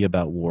election be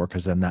about war,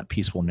 because then that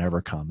peace will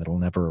never come. It'll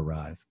never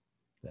arrive.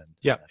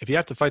 Yeah, if you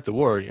have to fight the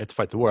war, you have to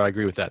fight the war. I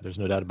agree with that. There's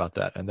no doubt about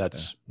that. And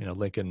that's,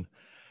 Lincoln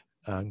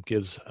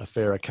gives a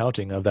fair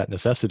accounting of that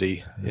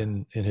necessity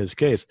in his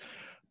case.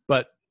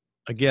 But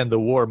again, the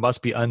war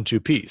must be unto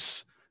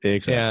peace.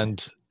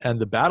 Exactly. And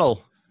the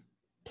battle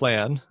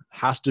plan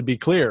has to be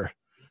clear.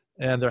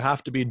 And there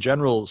have to be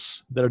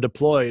generals that are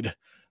deployed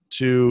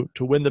to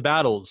win the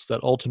battles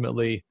that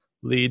ultimately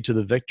lead to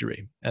the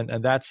victory.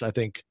 And that's, I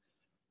think,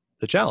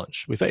 the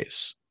challenge we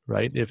face,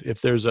 right?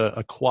 If there's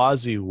a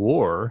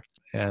quasi-war,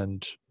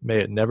 and may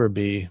it never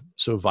be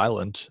so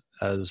violent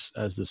as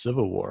the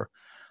Civil War,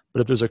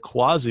 but if there's a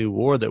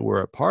quasi-war that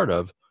we're a part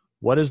of,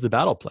 what is the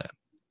battle plan?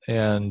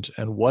 And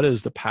what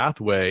is the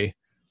pathway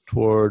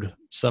toward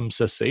some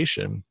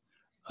cessation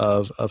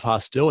of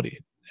hostility?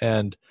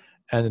 And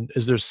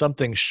is there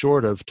something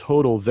short of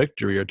total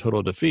victory or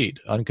total defeat,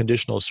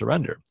 unconditional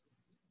surrender,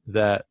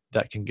 that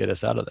can get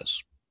us out of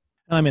this?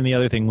 I mean, the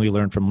other thing we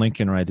learned from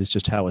Lincoln, right, is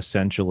just how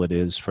essential it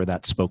is for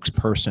that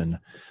spokesperson,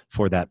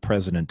 for that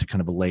president, to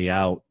kind of lay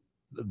out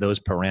those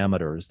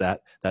parameters,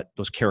 that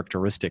those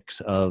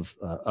characteristics of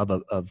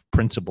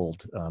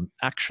principled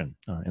action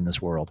in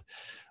this world,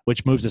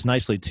 which moves us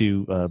nicely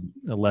to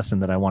a lesson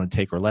that I want to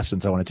take, or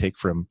lessons I want to take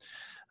from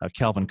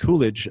Calvin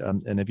Coolidge.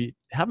 And if you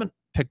haven't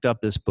picked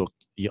up this book,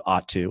 you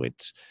ought to.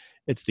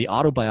 It's the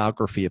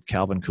autobiography of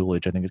Calvin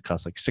Coolidge. I think it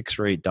costs like $6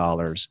 or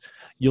 $8.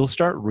 You'll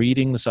start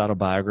reading this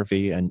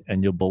autobiography and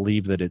you'll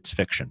believe that it's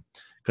fiction,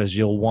 because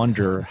you'll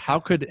wonder,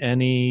 how could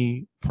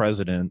any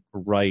president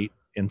write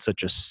in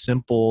such a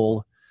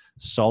simple,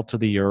 salt of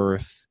the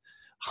earth,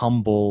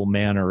 humble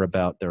manner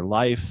about their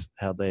life,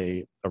 how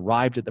they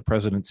arrived at the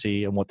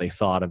presidency, and what they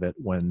thought of it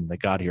when they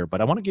got here.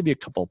 But I want to give you a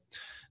couple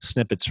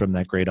snippets from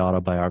that great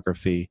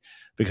autobiography,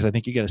 because I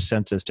think you get a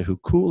sense as to who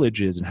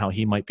Coolidge is and how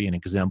he might be an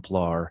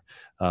exemplar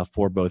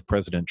for both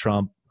President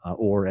Trump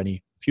or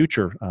any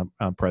future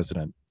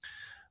president.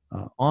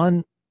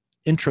 On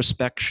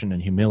introspection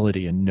and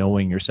humility and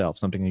knowing yourself,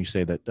 something you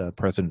say that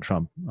President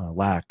Trump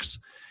lacks.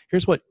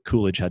 Here's what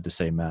Coolidge had to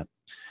say, Matt.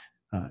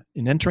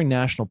 In entering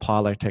national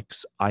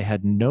politics, I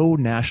had no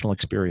national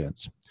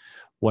experience.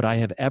 What I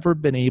have ever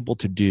been able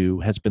to do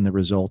has been the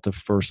result of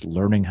first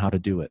learning how to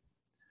do it.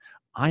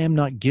 I am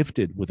not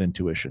gifted with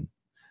intuition.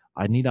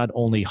 I need not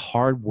only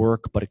hard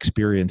work, but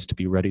experience to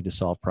be ready to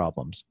solve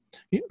problems.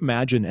 Can you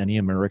imagine any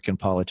American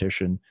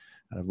politician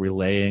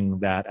relaying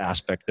that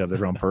aspect of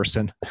their own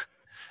person?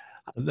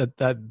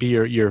 That'd be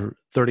your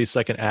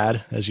 30-second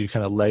ad as you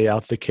kind of lay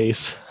out the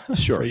case.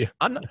 Sure.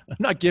 I'm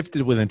not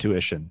gifted with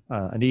intuition.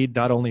 I need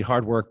not only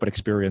hard work, but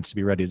experience to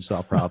be ready to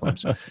solve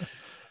problems.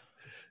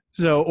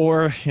 So,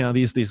 or,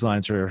 these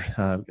lines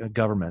are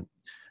government.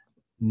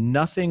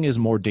 Nothing is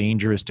more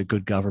dangerous to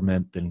good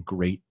government than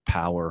great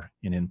power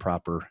in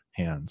improper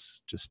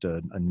hands. Just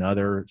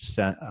another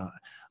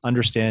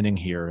understanding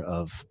here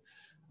of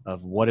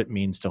what it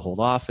means to hold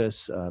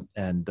office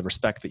and the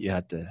respect that you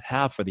had to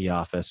have for the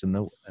office, and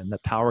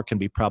that power can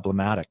be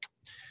problematic.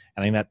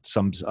 And I think that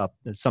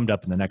summed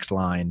up in the next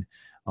line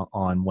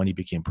on when he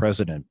became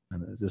president.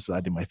 And this is,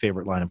 I think, my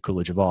favorite line of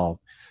Coolidge of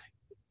all.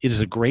 It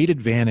is a great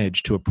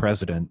advantage to a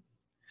president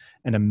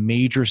and a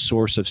major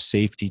source of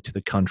safety to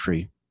the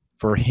country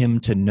for him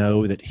to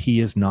know that he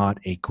is not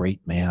a great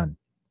man.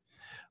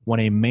 When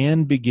a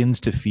man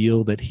begins to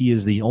feel that he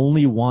is the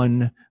only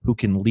one who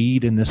can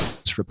lead in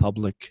this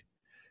republic,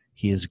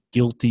 he is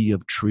guilty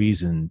of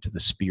treason to the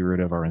spirit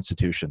of our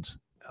institutions.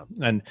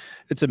 And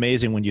it's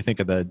amazing when you think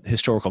of the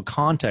historical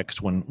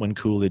context when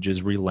Coolidge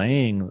is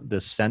relaying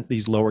these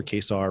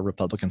lowercase r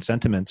Republican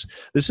sentiments.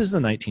 This is the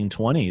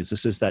 1920s.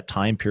 This is that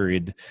time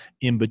period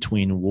in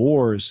between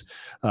wars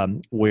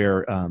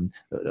where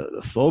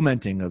the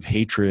fomenting of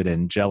hatred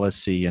and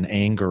jealousy and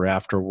anger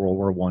after World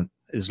War I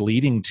is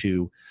leading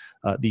to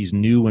these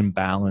new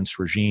imbalanced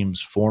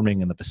regimes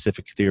forming in the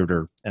Pacific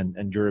theater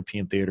and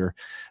European theater.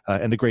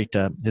 And the great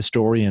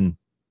historian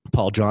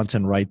Paul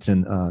Johnson writes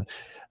in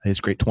his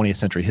great 20th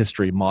century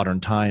history, Modern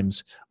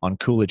Times, on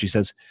Coolidge. He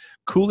says,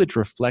 Coolidge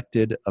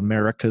reflected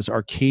America's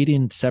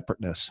Arcadian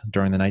separateness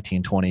during the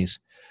 1920s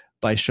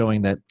by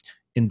showing that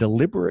in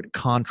deliberate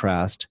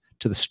contrast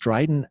to the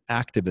strident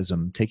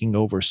activism taking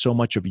over so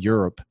much of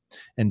Europe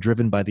and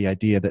driven by the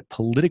idea that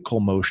political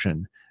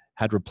motion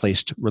had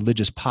replaced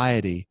religious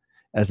piety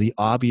as the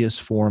obvious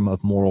form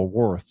of moral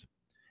worth,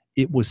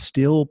 it was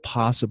still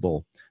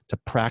possible to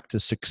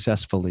practice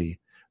successfully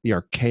the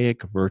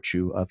archaic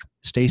virtue of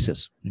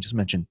stasis. You just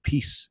mentioned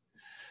peace,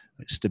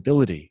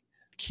 stability,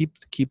 keep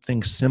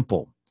things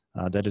simple,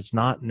 that it's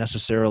not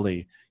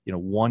necessarily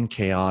one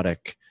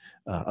chaotic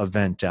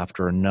event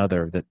after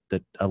another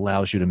that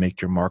allows you to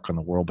make your mark on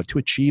the world, but to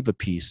achieve a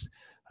peace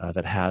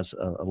that has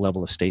a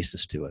level of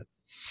stasis to it.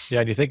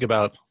 Yeah, and you think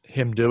about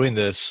him doing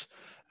this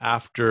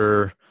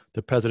after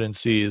the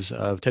presidencies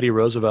of Teddy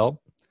Roosevelt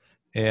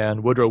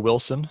and Woodrow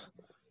Wilson.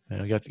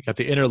 You got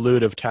the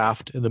interlude of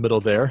Taft in the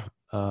middle there,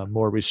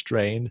 more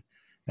restrained.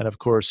 And of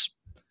course,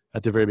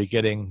 at the very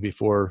beginning,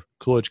 before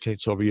Coolidge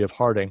takes over, you have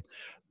Harding.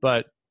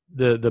 But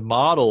the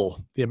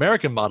model, the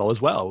American model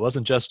as well,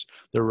 wasn't just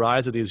the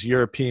rise of these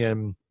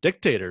European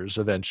dictators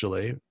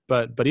eventually,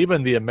 but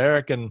even the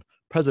American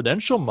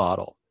presidential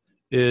model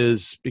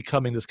is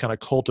becoming this kind of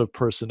cult of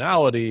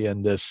personality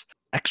and this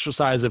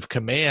exercise of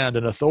command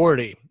and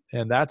authority.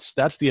 And that's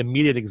the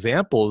immediate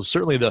examples.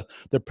 Certainly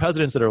the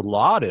presidents that are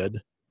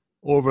lauded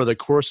over the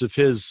course of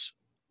his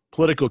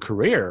political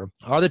career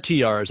are the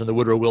TRs and the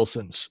Woodrow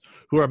Wilsons,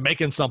 who are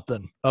making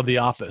something of the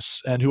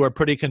office and who are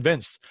pretty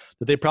convinced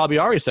that they probably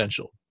are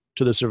essential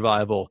to the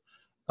survival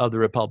of the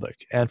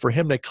republic. And for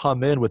him to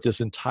come in with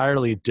this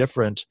entirely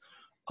different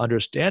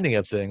understanding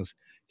of things,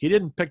 he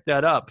didn't pick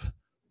that up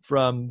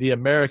from the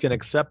American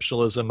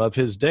exceptionalism of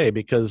his day,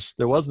 because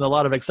there wasn't a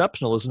lot of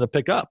exceptionalism to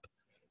pick up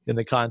in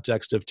the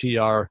context of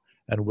TR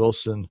and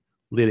Wilson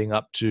leading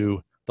up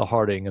to the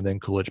Harding and then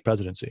Coolidge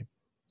presidency.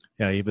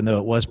 Yeah, even though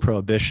it was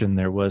prohibition,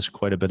 there was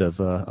quite a bit of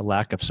a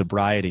lack of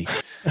sobriety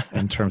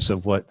in terms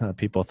of what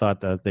people thought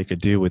that they could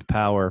do with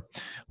power,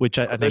 which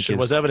I think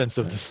was evidence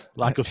of this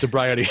lack of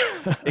sobriety.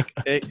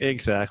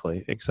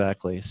 Exactly.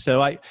 So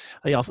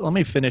let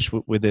me finish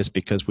with this,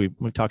 because we've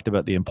talked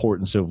about the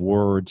importance of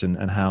words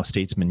and how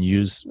statesmen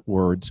use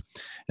words,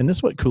 and this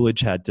is what Coolidge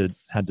had to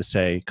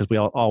say, because we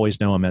always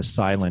know him as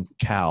Silent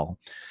Cal.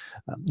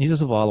 He says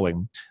the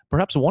following: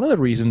 perhaps one of the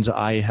reasons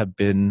I have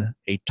been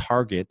a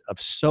target of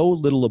so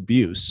little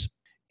abuse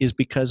is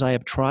because I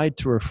have tried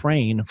to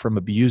refrain from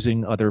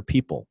abusing other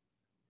people.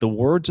 The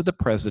words of the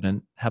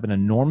president have an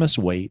enormous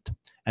weight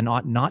and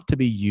ought not to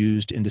be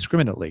used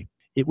indiscriminately.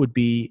 It would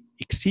be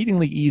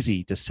exceedingly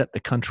easy to set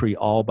the country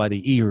all by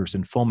the ears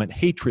and foment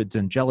hatreds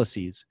and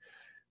jealousies,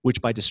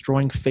 which by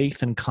destroying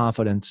faith and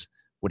confidence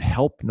would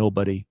help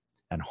nobody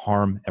and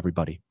harm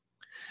everybody.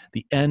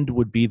 The end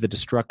would be the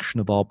destruction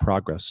of all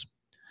progress.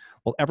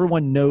 While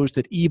everyone knows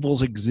that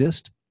evils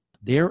exist,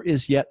 there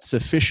is yet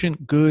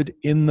sufficient good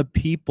in the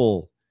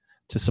people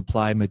to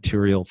supply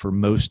material for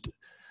most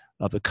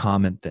of the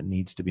comment that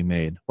needs to be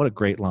made. What a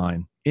great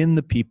line. in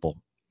the people,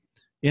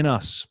 in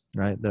us,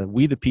 right?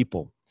 We the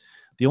people.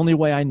 The only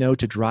way I know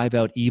to drive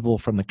out evil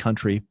from the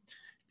country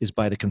is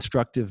by the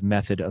constructive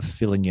method of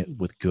filling it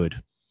with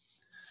good.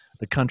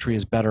 The country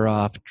is better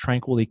off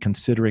tranquilly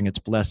considering its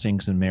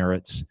blessings and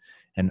merits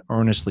and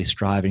earnestly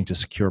striving to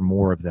secure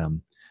more of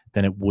them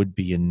than it would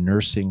be in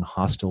nursing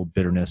hostile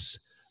bitterness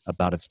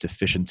about its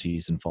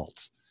deficiencies and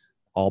faults.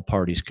 All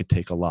parties could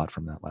take a lot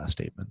from that last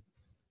statement.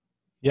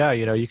 Yeah,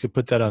 you could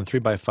put that on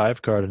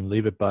 3x5 card and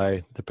leave it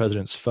by the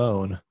president's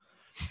phone,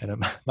 and it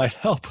might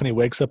help when he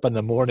wakes up in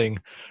the morning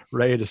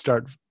ready to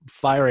start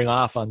firing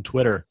off on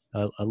Twitter.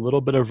 A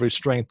little bit of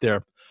restraint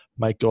there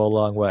might go a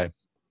long way.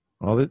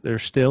 Well,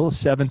 there's still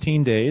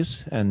 17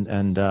 days,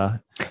 and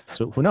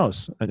so who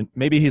knows?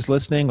 Maybe he's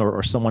listening,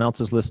 or someone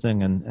else is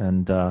listening,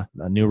 and a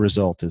new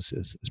result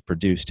is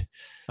produced.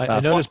 I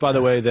noticed, by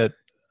the way, that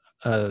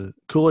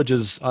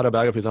Coolidge's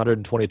autobiography is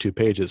 122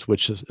 pages,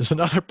 which is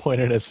another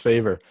point in his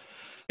favor.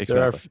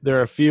 Exactly. There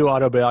are a few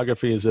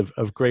autobiographies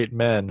of great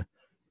men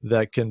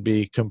that can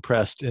be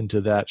compressed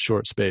into that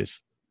short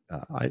space.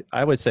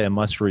 I would say a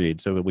must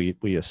read. So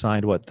we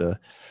assigned the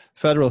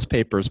Federalist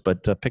Papers,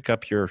 but pick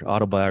up your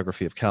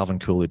autobiography of Calvin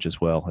Coolidge as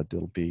well.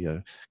 It'll be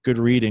a good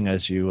reading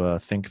as you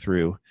think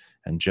through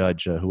and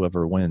judge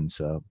whoever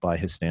wins by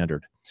his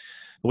standard.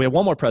 But we have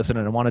one more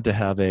president. I wanted to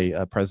have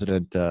a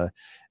president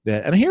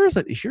and here's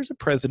a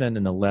president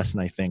and a lesson,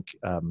 I think,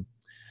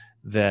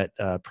 that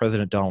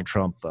President Donald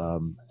Trump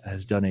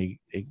has done a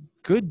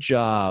good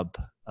job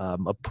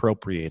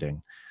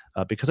appropriating.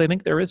 Because I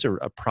think there is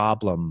a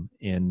problem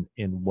in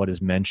what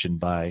is mentioned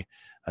by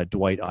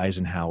Dwight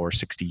Eisenhower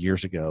 60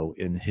 years ago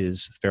in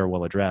his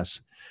farewell address.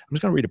 I'm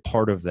just going to read a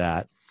part of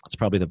that. It's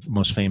probably the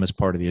most famous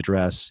part of the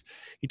address.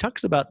 He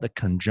talks about the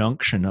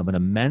conjunction of an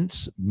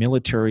immense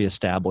military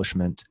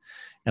establishment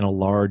and a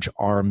large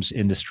arms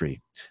industry.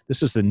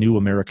 This is the new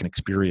American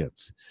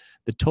experience.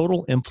 The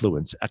total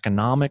influence,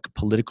 economic,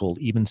 political,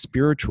 even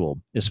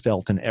spiritual, is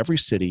felt in every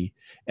city,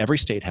 every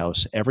state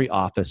house, every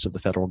office of the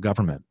federal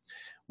government.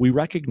 We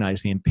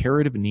recognize the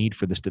imperative need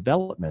for this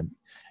development,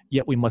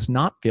 yet we must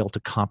not fail to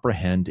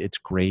comprehend its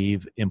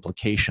grave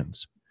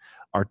implications.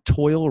 Our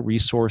toil,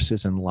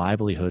 resources, and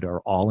livelihood are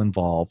all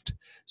involved.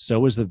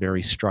 So is the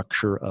very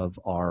structure of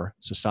our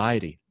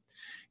society.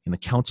 In the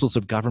councils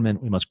of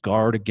government, we must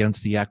guard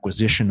against the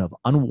acquisition of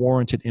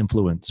unwarranted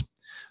influence,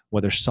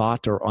 whether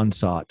sought or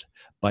unsought,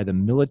 by the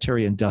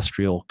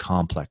military-industrial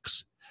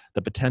complex.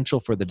 The potential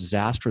for the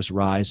disastrous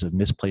rise of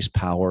misplaced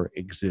power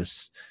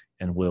exists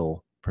and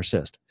will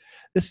persist.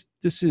 This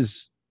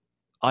is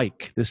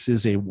Ike. This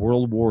is a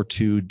World War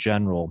II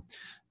general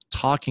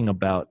talking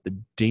about the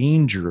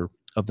danger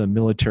of the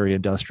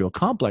military-industrial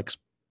complex,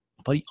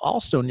 but he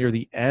also, near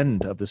the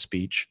end of the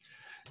speech,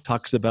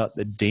 talks about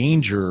the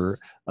danger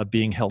of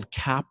being held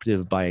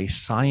captive by a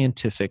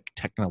scientific,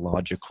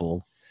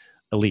 technological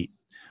elite.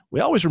 We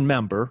always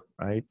remember,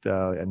 right,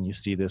 and you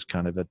see this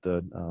kind of at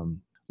the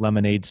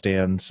lemonade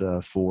stands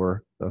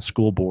for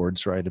school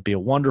boards, right? It'd be a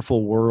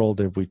wonderful world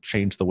if we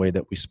changed the way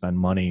that we spend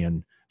money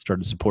and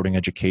started supporting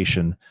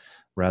education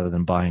rather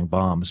than buying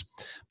bombs.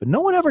 But no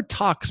one ever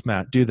talks,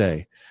 Matt, do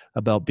they,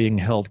 about being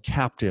held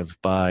captive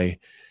by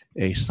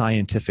a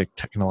scientific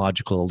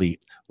technological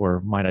elite,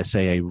 or might I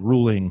say a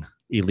ruling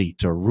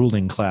elite or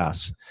ruling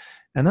class.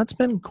 And that's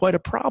been quite a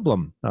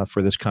problem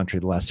for this country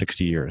the last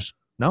 60 years.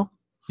 No?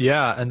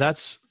 Yeah, and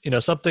that's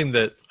something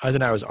that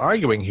Eisenhower is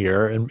arguing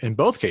here in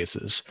both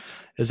cases,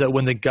 is that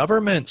when the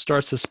government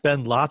starts to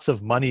spend lots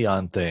of money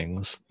on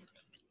things,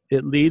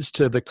 it leads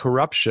to the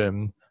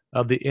corruption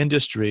of the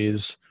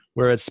industries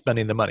where it's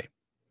spending the money.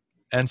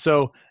 And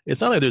so it's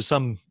not like there's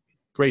some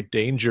great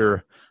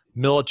danger,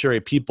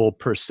 military people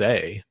per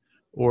se,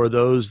 or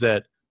those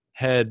that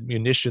head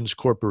munitions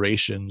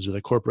corporations or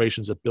the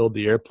corporations that build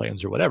the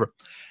airplanes or whatever.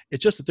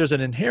 It's just that there's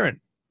an inherent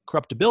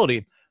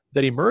corruptibility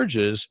that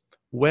emerges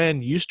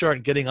when you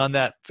start getting on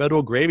that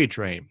federal gravy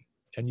train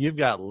and you've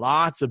got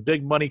lots of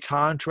big money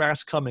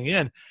contracts coming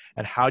in.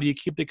 And how do you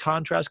keep the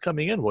contracts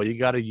coming in? Well, you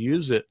got to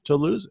use it to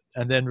lose it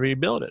and then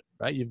rebuild it,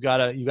 right? You got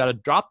to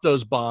drop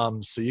those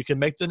bombs so you can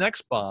make the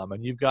next bomb,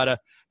 and you've got to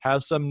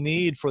have some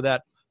need for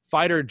that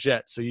fighter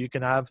jet so you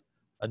can have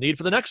a need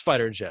for the next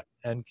fighter jet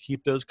and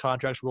keep those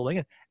contracts rolling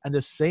in. And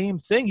the same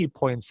thing he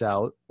points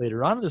out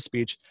later on in the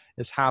speech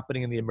is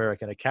happening in the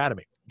American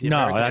Academy.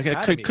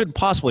 Couldn't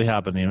possibly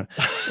happen.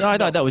 I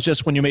thought that was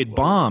just when you made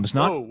bombs,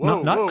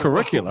 not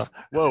curricula.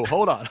 Whoa,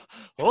 hold on.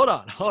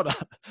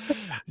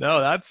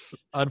 No, that's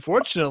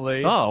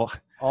unfortunately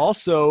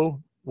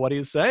also what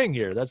he's saying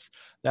here.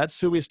 That's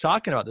who he's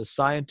talking about, the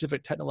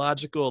scientific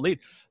technological elite.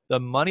 The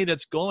money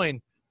that's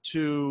going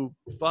to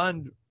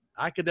fund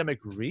academic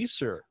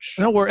research.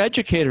 No, we're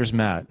educators,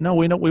 Matt. No,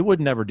 we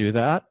would never do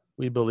that.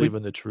 We believe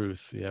in the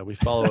truth. Yeah, we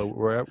follow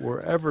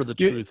wherever the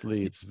truth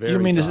leads. You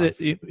mean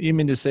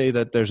to say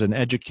that there's an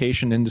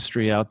education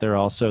industry out there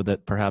also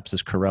that perhaps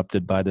is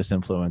corrupted by this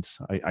influence?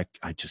 I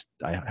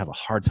have a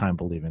hard time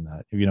believing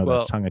that.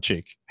 That's tongue in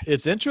cheek.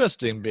 It's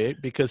interesting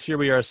because here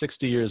we are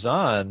 60 years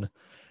on,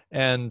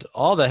 and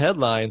all the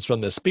headlines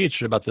from this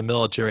speech are about the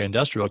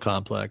military-industrial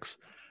complex,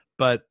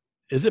 but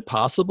is it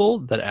possible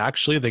that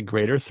actually the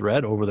greater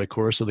threat over the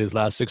course of these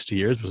last 60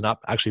 years was not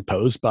actually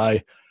posed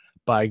by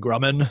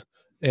Grumman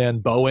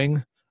and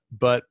Boeing,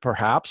 but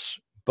perhaps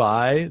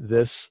by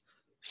this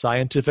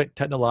scientific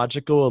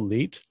technological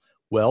elite,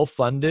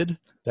 well-funded,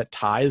 that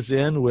ties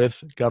in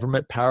with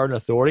government power and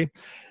authority?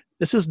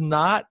 This is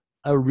not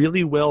a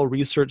really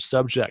well-researched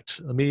subject.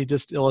 Let me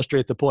just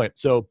illustrate the point.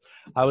 So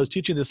I was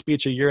teaching this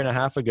speech 1.5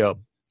 years ago,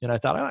 and I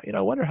thought,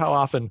 I wonder how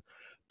often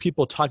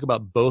people talk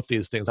about both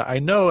these things. I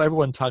know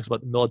everyone talks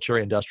about the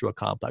military-industrial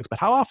complex, but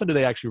how often do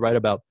they actually write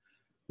about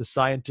the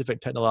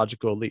scientific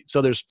technological elite?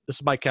 So this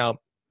is my count,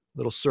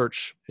 little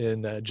search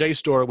in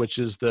JSTOR, which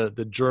is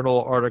the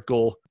journal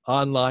article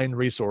online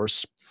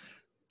resource,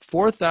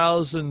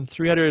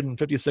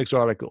 4,356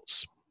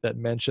 articles that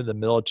mention the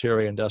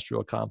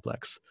military-industrial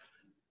complex,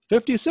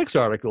 56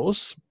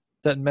 articles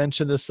that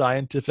mention the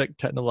scientific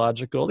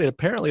technological elite.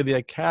 Apparently, the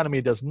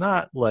Academy does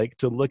not like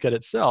to look at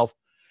itself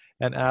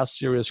and ask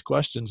serious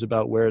questions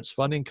about where its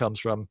funding comes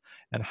from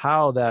and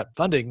how that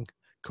funding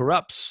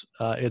corrupts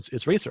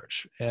its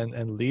research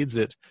and leads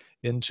it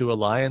into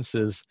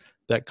alliances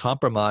that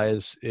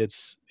compromise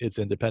its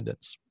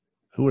independence.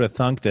 Who would have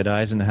thunk that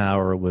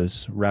Eisenhower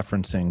was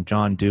referencing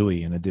John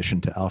Dewey in addition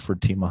to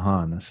Alfred T.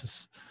 Mahan? This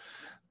is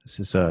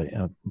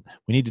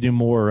we need to do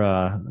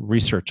more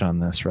research on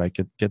this, right?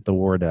 Get the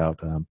word out.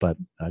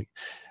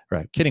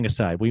 Right. Kidding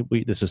aside,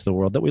 we this is the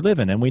world that we live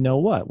in, and we know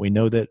what we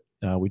know that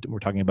we're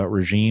talking about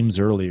regimes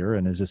earlier,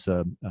 and is this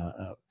a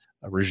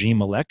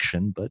regime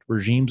election? But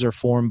regimes are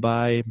formed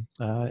by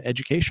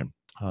education,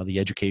 the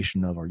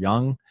education of our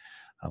young,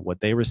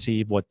 what they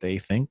receive, what they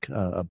think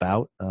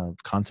about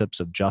concepts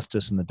of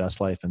justice and the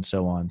best life, and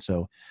so on.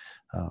 So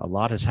a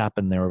lot has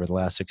happened there over the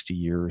last 60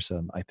 years,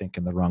 I think,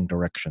 in the wrong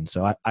direction.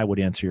 So I would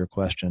answer your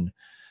question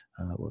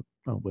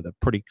with a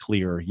pretty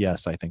clear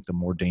yes. I think the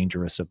more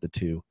dangerous of the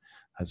two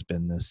has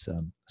been this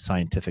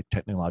scientific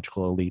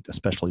technological elite,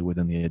 especially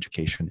within the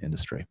education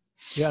industry.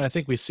 Yeah, and I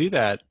think we see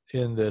that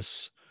in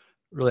this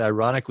really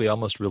ironically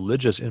almost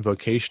religious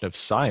invocation of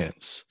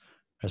science,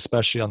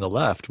 especially on the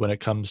left when it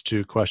comes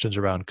to questions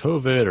around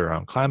COVID or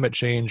around climate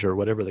change or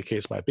whatever the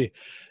case might be.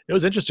 It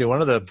was interesting.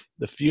 One of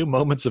the few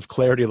moments of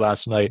clarity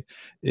last night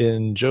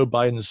in Joe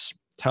Biden's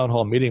town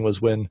hall meeting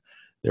was when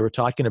they were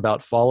talking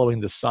about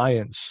following the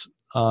science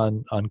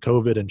on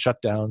COVID and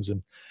shutdowns.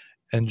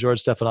 And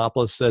George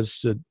Stephanopoulos says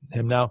to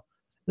him, now,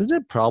 isn't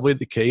it probably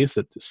the case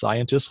that the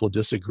scientists will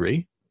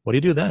disagree? What do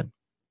you do then?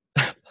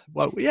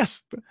 Well,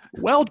 yes,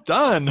 well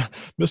done,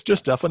 Mr.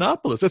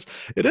 Stephanopoulos.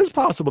 It is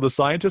possible the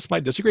scientists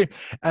might disagree.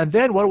 And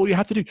then what will you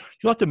have to do?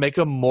 You'll have to make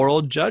a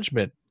moral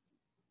judgment.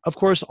 Of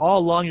course, all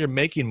along you're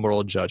making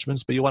moral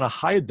judgments, but you want to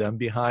hide them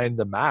behind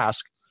the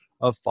mask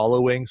of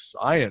following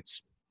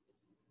science,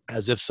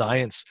 as if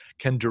science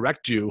can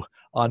direct you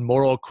on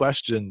moral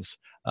questions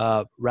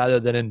rather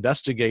than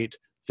investigate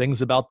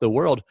things about the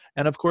world.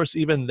 And of course,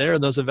 even there,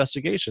 those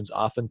investigations,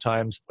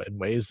 oftentimes in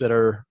ways that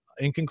are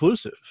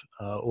inconclusive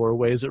or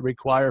ways that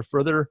require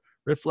further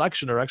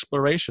reflection or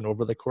exploration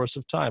over the course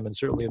of time. And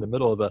certainly in the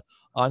middle of an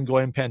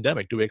ongoing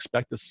pandemic, do we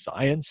expect the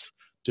science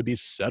to be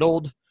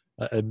settled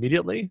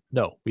immediately?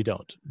 No, we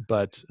don't.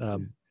 But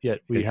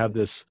yet we have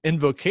this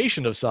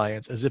invocation of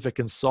science as if it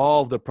can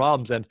solve the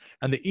problems. And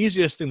the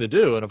easiest thing to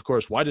do, and of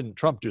course, why didn't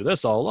Trump do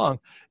this all along,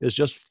 is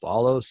just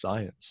follow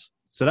science.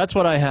 So that's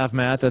what I have,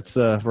 Matt. That's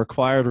the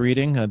required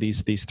reading,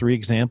 these three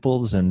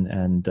examples,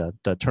 and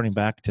turning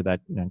back to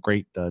that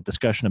great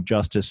discussion of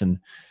justice in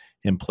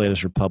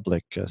Plato's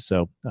Republic.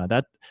 So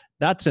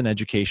that's an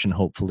education,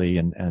 hopefully,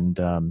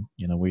 and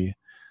we've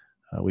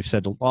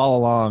said all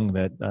along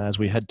that as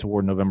we head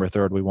toward November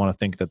 3rd, we want to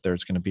think that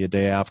there's going to be a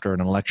day after,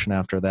 an election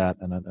after that,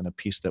 and a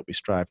peace that we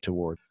strive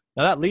toward.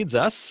 Now that leads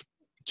us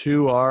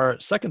to our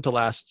second to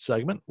last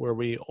segment, where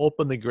we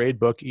open the grade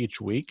book each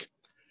week.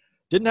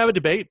 Didn't have a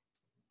debate.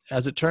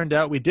 As it turned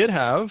out, we did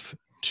have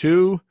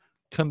two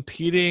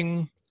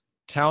competing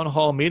town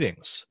hall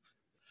meetings.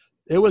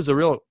 It was a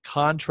real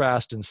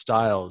contrast in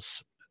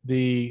styles.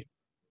 The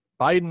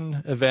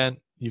Biden event,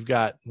 you've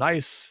got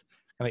nice,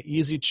 kind of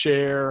easy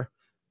chair.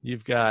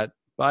 You've got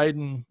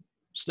Biden,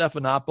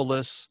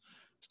 Stephanopoulos,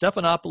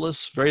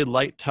 very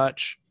light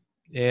touch,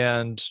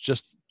 and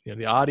just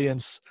the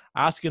audience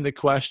asking the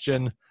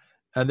question.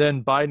 And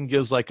then Biden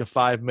gives like a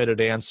 5-minute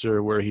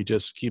answer where he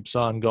just keeps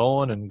on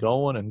going and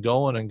going and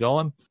going and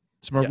going.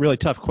 Some really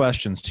tough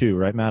questions too,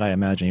 right, Matt? I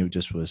imagine he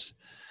just was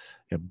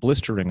a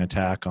blistering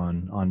attack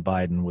on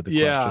Biden with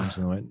the questions.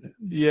 And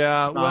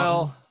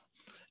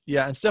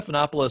and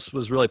Stephanopoulos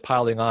was really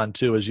piling on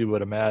too, as you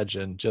would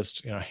imagine,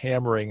 just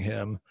hammering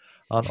him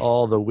on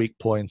all the weak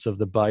points of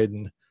the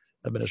Biden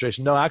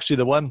administration. No, actually,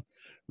 the one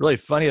really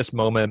funniest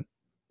moment,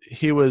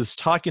 he was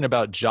talking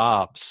about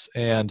jobs.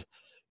 And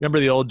remember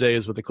the old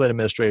days with the Clinton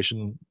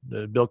administration,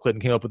 Bill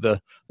Clinton came up with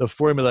the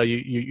formula.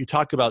 You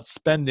talk about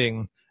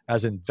spending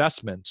as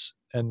investment,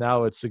 and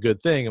now it's a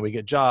good thing, and we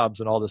get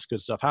jobs, and all this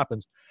good stuff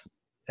happens.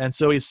 And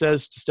so he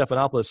says to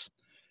Stephanopoulos,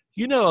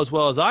 as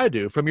well as I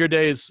do from your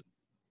days,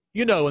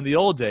 in the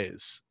old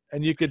days.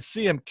 And you could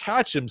see him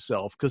catch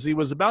himself because he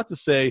was about to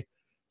say,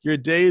 your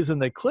days in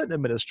the Clinton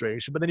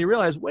administration, but then you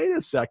realize, wait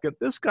a second,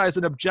 this guy's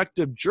an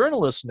objective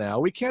journalist now.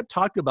 We can't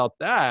talk about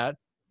that.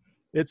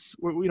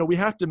 We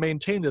have to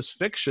maintain this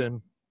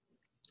fiction.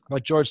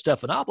 Like George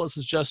Stephanopoulos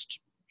is just,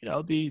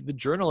 the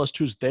journalist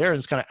who's there in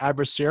this kind of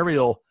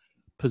adversarial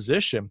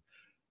position.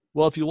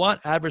 Well, if you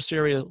want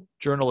adversarial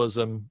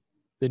journalism,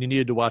 then you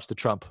needed to watch the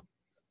Trump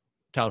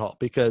town hall,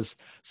 because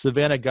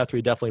Savannah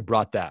Guthrie definitely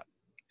brought that.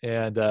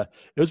 And it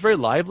was very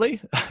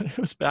lively. It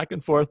was back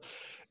and forth.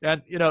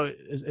 And,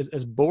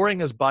 as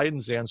boring as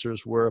Biden's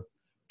answers were,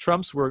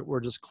 Trump's were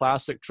just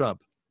classic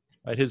Trump.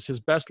 Right? His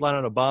best line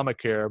on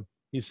Obamacare,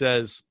 he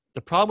says,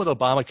 the problem with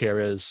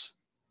Obamacare is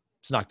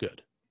it's not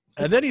good.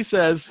 And then he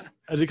says,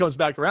 as he comes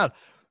back around,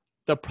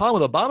 the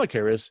problem with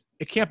Obamacare is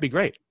it can't be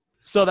great.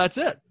 So that's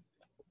it.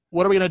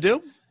 What are we going to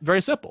do?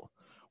 Very simple.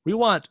 We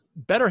want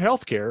better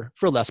health care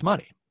for less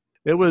money.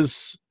 It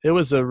was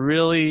a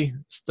really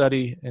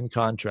study in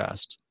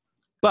contrast.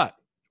 But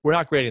we're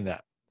not grading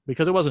that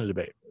because it wasn't a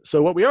debate.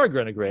 So what we are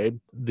going to grade,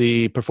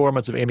 the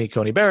performance of Amy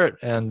Coney Barrett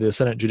and the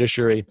Senate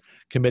Judiciary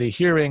Committee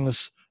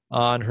hearings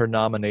on her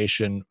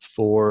nomination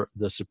for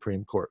the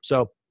Supreme Court.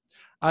 So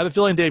I have a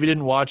feeling, Dave, you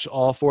didn't watch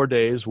all 4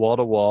 days wall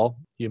to wall.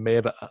 You may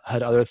have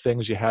had other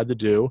things you had to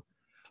do.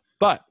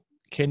 But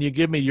can you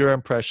give me your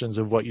impressions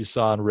of what you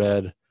saw and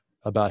read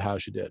about how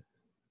she did?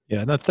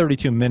 Yeah, the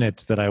 32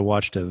 minutes that I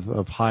watched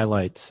of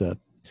highlights,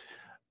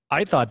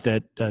 I thought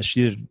that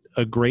she did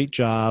a great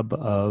job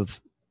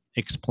of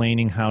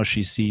explaining how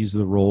she sees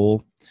the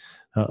role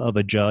of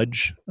a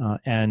judge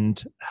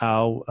and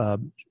how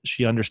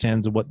she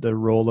understands what the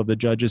role of the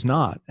judge is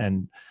not,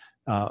 and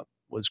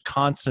was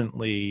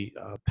constantly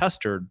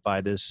pestered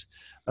by this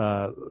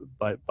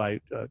by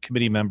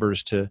committee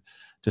members to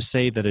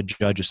say that a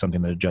judge is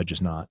something that a judge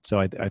is not. So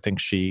I think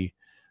she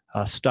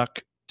stuck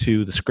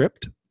to the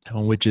script,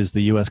 which is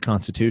the U.S.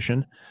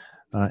 Constitution,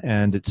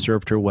 and it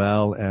served her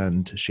well,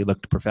 and she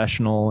looked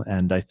professional.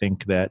 And I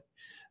think that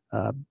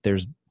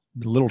there's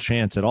little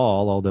chance at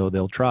all, although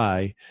they'll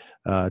try,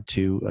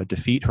 to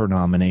defeat her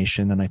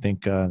nomination. And I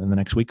think in the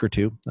next week or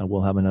two,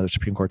 we'll have another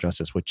Supreme Court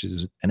justice, which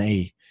is an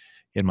A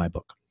in my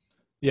book.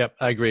 Yeah,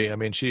 I agree. I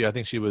mean, I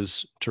think she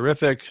was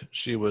terrific.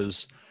 She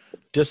was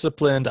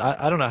disciplined.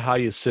 I don't know how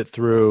you sit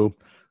through,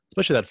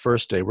 especially that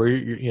first day where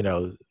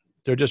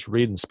they're just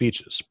reading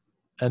speeches,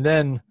 and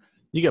then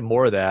you get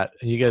more of that,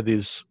 and you get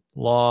these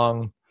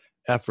long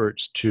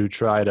efforts to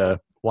try to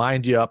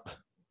wind you up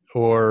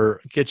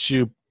or get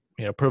you,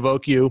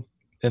 provoke you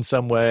in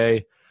some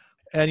way,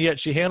 and yet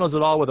she handles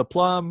it all with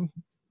aplomb,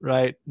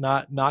 right?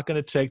 Not going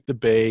to take the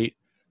bait,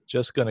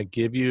 just going to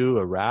give you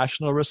a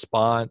rational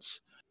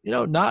response.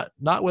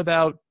 Not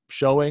without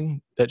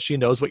showing that she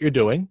knows what you're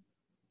doing.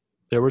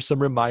 There were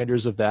some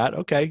reminders of that.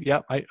 Okay,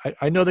 yeah,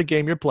 I know the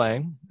game you're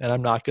playing, and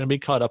I'm not going to be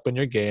caught up in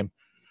your game.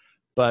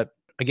 But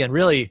again,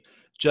 really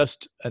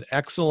just an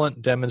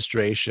excellent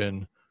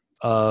demonstration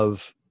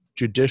of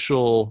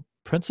judicial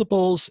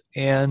principles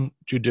and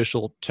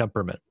judicial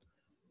temperament.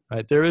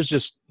 Right? There is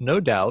just no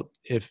doubt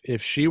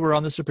if she were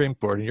on the Supreme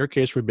Court, and your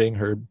case were being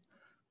heard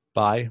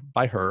by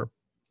her,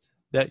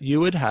 that you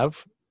would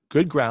have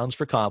good grounds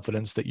for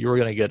confidence that you're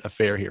going to get a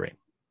fair hearing,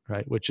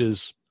 right? Which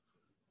is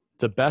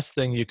the best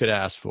thing you could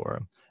ask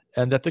for,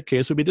 and that the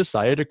case would be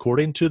decided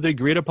according to the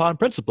agreed upon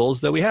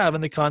principles that we have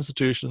in the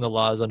Constitution and the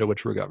laws under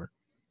which we're governed.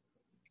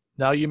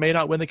 Now, you may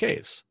not win the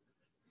case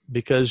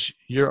because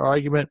your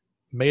argument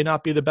may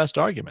not be the best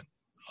argument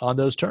on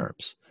those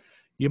terms.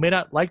 You may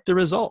not like the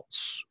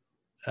results,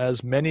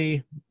 as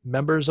many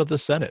members of the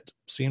Senate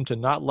seem to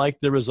not like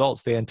the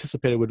results they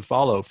anticipated would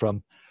follow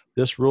from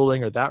this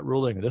ruling or that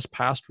ruling or this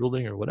past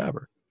ruling or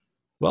whatever.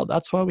 Well,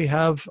 that's why we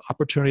have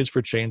opportunities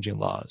for changing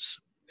laws.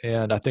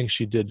 And I think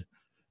she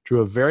drew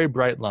a very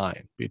bright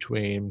line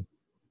between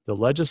the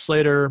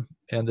legislator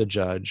and the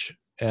judge.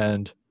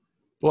 And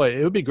boy,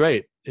 it would be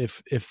great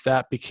if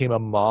that became a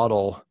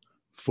model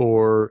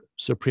for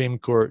Supreme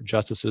Court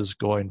justices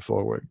going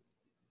forward,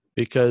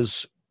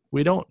 because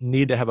we don't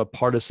need to have a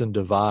partisan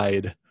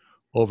divide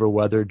over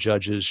whether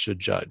judges should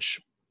judge.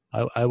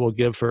 I will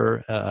give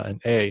her an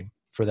A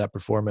for that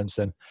performance,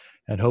 and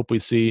hope we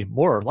see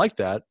more like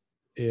that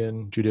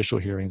in judicial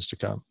hearings to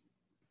come.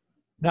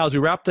 Now, as we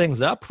wrap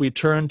things up, we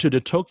turn to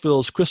de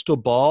Tocqueville's crystal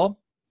ball.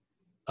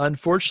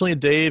 Unfortunately,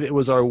 Dave, it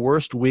was our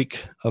worst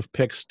week of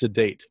picks to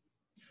date.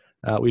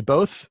 We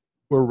both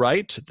were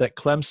right that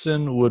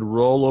Clemson would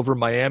roll over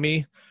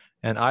Miami,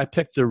 and I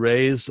picked the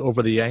Rays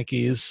over the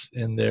Yankees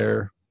in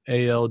their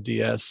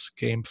ALDS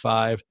Game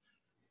 5.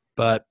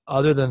 But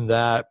other than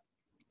that,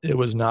 it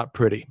was not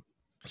pretty.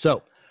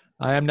 So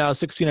I am now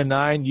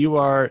 16-9. You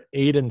are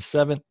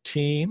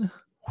 8-17.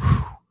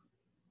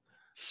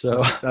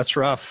 So that's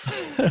rough.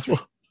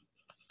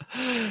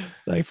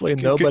 Thankfully,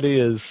 nobody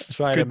is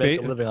trying to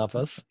make a living off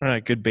us. All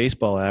right, good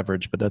baseball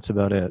average, but that's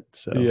about it.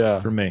 So yeah,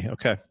 for me,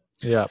 okay.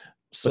 Yeah.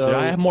 So but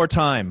I have more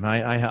time.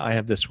 I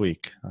have this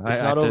week.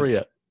 It's not over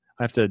yet.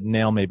 I have to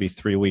nail maybe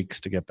 3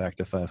 weeks to get back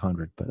to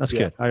 500, but that's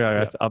good.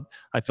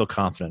 I feel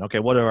confident. Okay,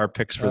 what are our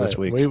picks for this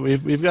week?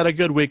 We've got a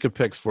good week of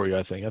picks for you.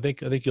 I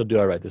think you'll do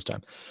all right this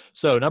time.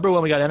 So number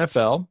one, we got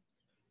NFL.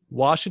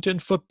 Washington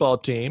football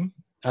team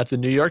at the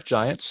New York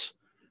Giants.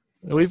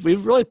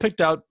 We've really picked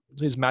out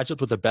these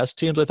matchups with the best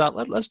teams. I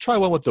thought let's try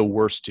one with the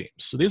worst teams.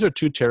 So these are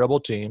two terrible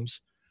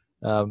teams,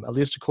 at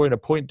least according to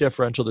point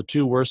differential, the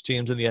two worst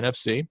teams in the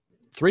NFC.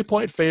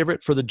 3-point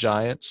favorite for the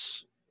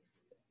Giants.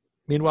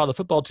 Meanwhile, the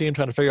football team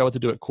trying to figure out what to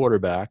do at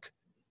quarterback.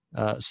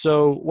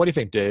 So what do you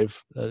think,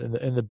 Dave?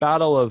 In the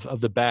battle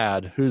of the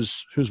bad,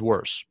 who's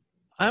worse?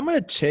 I'm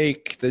going to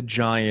take the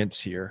Giants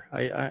here.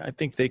 I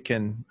think they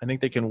can. I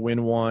think they can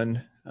win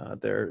one.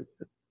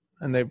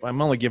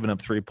 I'm only giving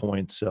up 3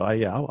 points, so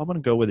I'm going to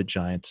go with the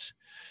Giants.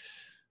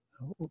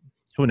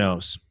 Who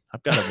knows?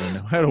 I've got to win.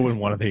 I got to win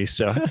one of these.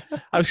 So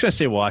I was going to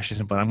say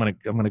Washington, but I'm going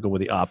to go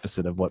with the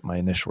opposite of what my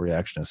initial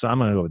reaction is. So I'm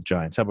going to go with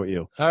Giants. How about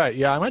you? All right,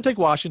 yeah, I'm going to take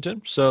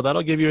Washington. So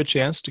that'll give you a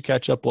chance to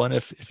catch up one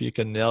if you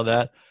can nail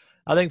that.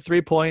 I think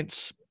 3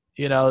 points.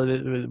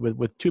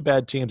 With two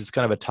bad teams, it's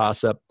kind of a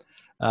toss-up.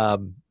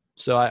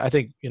 So I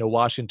think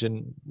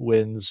Washington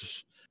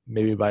wins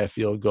maybe by a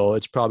field goal.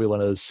 It's probably one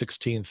of those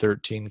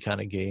 16-13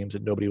 kind of games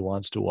that nobody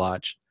wants to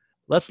watch.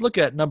 Let's look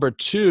at number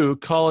 2,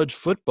 college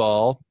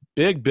football.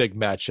 Big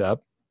matchup.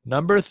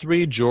 Number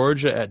 3,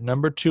 Georgia at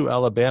number 2,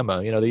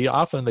 Alabama.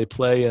 They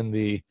play in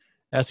the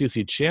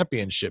SEC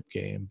championship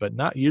game, but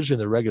not usually in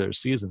the regular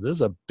season. This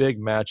is a big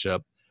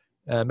matchup.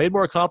 Made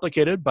more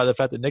complicated by the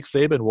fact that Nick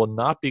Saban will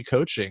not be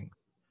coaching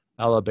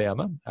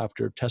Alabama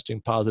after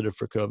testing positive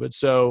for COVID.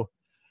 So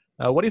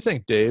what do you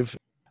think, Dave?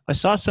 I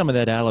saw some of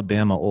that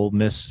Alabama Ole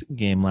Miss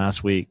game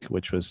last week,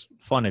 which was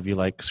fun if you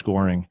like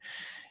scoring.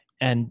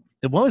 And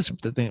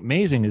the thing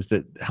amazing is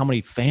that how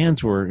many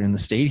fans were in the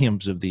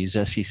stadiums of these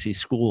SEC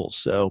schools.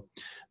 So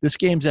this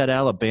game's at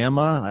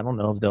Alabama. I don't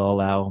know if they'll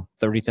allow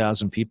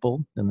 30,000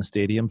 people in the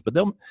stadiums, but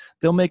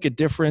they'll make a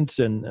difference,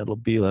 and it'll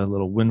be a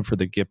little win for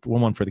the Gipper,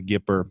 one for the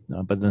Gipper,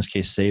 but in this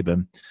case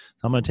Saban.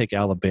 So I'm going to take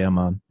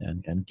Alabama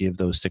and give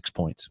those 6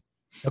 points.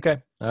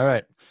 Okay. All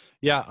right.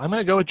 Yeah, I'm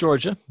going to go with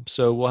Georgia.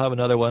 So we'll have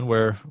another one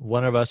where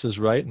one of us is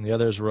right and the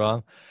other is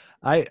wrong.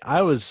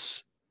 I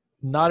was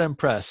not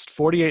impressed.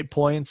 48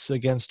 points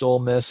against Ole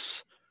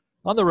Miss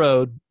on the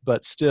road,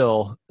 but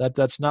still,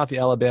 that's not the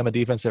Alabama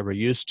defense that we're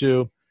used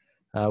to.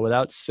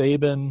 Without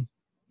Saban,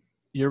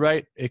 you're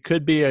right. It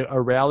could be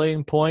a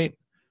rallying point,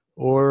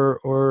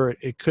 or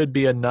it could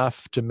be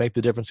enough to make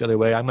the difference the other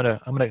way. I'm gonna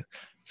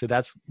say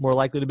that's more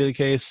likely to be the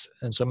case,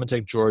 and so I'm gonna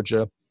take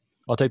Georgia.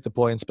 I'll take the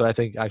points, but I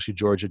think actually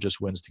Georgia just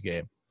wins the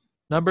game.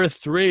 Number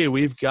 3,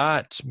 we've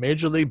got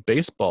Major League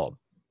Baseball.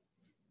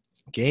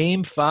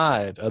 Game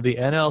 5 of the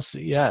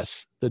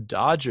NLCS. The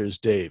Dodgers,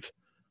 Dave,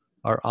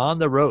 are on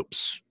the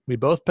ropes. We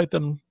both picked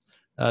them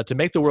to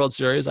make the World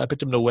Series. I picked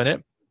them to win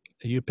it.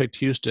 You picked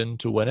Houston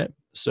to win it.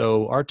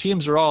 So our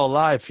teams are all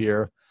alive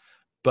here,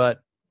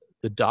 but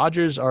the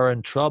Dodgers are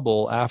in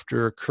trouble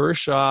after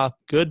Kershaw,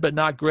 good but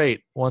not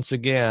great, once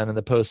again in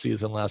the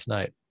postseason last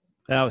night.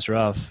 That was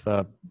rough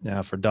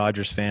for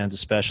Dodgers fans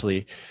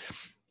especially.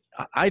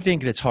 I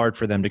think it's hard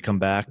for them to come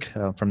back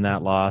from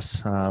that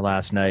loss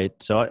last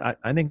night. So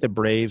I think the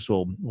Braves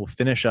will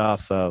finish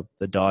off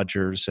the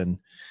Dodgers and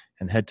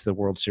head to the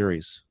World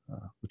Series,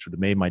 which would have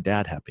made my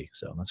dad happy.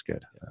 So that's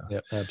good.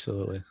 Yep,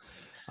 absolutely.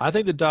 I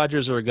think the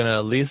Dodgers are going to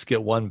at least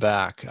get one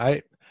back.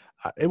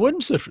 It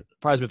wouldn't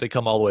surprise me if they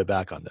come all the way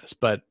back on this,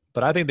 but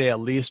I think they at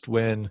least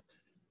win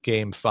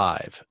Game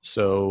 5.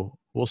 So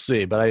we'll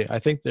see. But I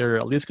think they're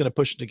at least going to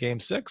push it to Game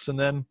 6, and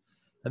then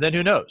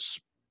who knows?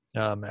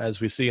 As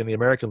we see in the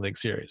American League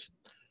Series.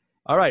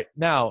 All right,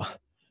 now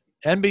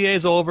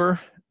NBA's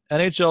over,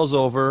 NHL's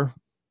over,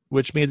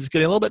 which means it's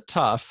getting a little bit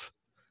tough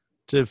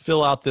to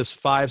fill out this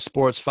 5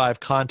 sports,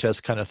 5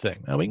 contest kind of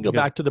thing. Now we can go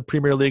back to the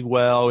Premier League.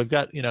 Well, we've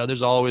got,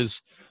 there's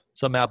always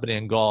something happening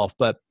in golf,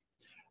 but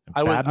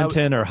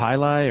badminton or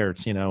highlight or,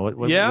 where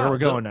we're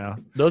going now.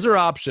 Those are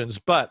options,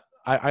 but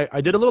I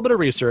did a little bit of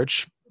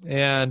research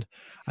and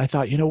I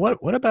thought,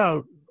 what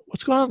about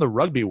what's going on in the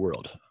rugby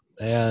world?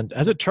 And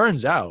as it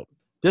turns out,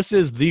 this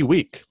is the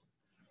week.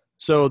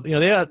 So,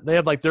 they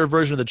have like their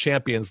version of the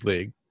Champions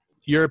League,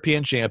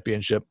 European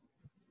Championship.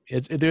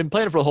 They've been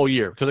playing it for a whole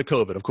year because of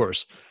COVID, of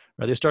course.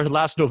 Right? They started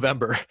last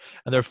November,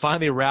 and they're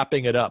finally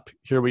wrapping it up.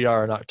 Here we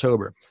are in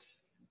October.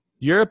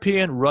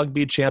 European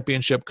Rugby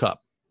Championship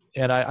Cup.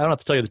 And I don't have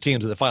to tell you the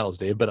teams in the finals,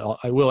 Dave, but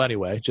I will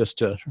anyway, just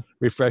to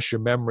refresh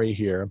your memory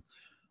here.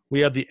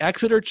 We have the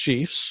Exeter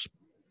Chiefs,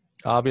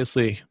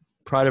 obviously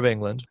pride of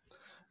England,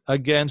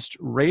 against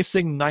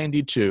Racing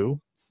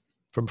 92,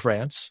 from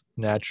France,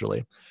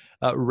 naturally.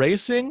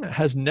 Racing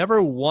has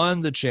never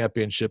won the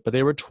championship, but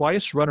they were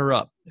twice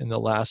runner-up in the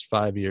last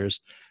 5 years.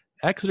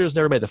 Exeter's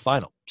never made the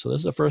final, so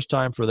this is the first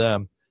time for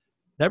them.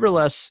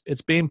 Nevertheless,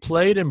 it's being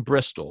played in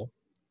Bristol,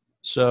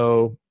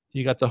 so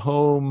you got the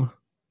home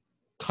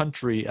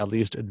country, at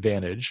least,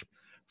 advantage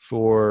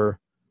for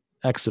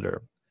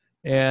Exeter.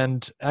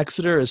 And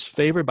Exeter is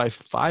favored by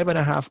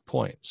 5.5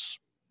 points.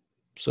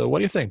 So what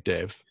do you think,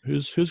 Dave?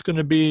 Who's going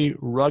to be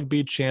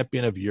rugby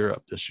champion of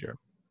Europe this year?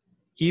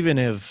 Even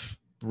if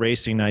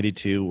Racing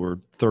 92 were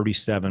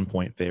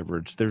 37-point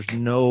favorites, there's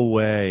no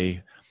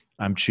way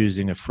I'm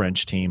choosing a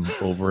French team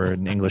over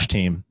an English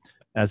team.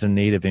 as a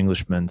native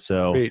Englishman.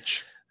 So,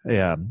 Reach.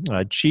 yeah,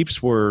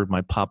 Chiefs were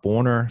my Pop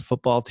Warner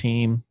football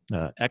team.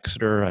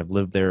 Exeter, I've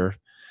lived there.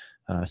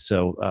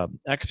 So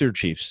Exeter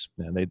Chiefs,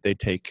 they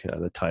take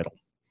the title.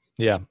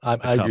 Yeah,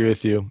 I agree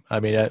with you. I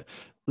mean, I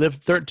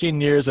lived 13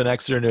 years in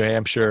Exeter, New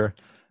Hampshire.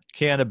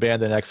 Can't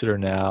abandon Exeter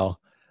now.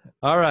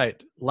 All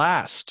right,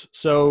 last.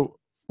 So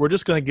we're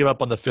just going to give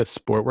up on the fifth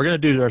sport. We're going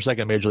to do our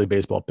second Major League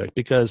Baseball pick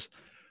because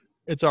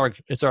it's our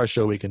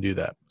show. We can do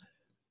that.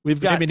 We've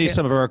got maybe need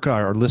some of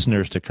our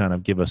listeners to kind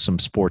of give us some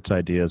sports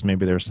ideas.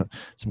 Maybe there's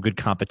some good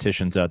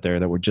competitions out there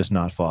that we're just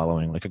not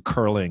following, like a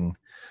curling,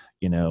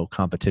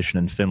 competition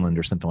in Finland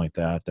or something like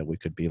that we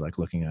could be like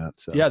looking at.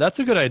 So yeah, that's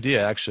a good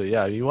idea, actually.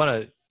 Yeah, you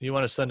want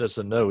to send us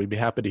a note. We'd be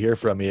happy to hear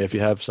from you if you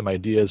have some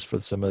ideas for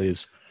some of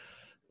these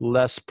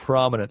less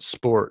prominent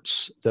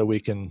sports that we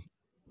can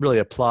really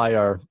apply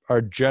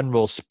our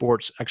general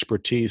sports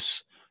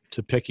expertise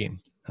to picking.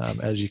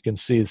 As you can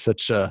see,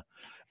 such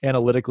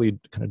analytically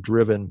kind of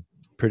driven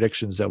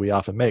predictions that we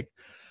often make.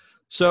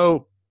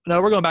 So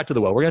now we're going back to the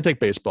well. We're going to take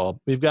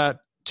baseball. We've got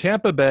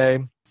Tampa Bay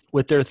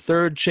with their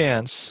third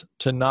chance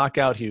to knock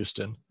out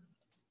Houston.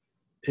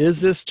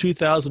 Is this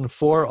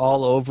 2004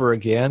 all over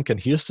again? Can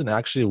Houston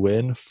actually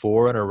win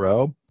 4 in a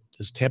row?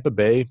 Does Tampa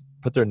Bay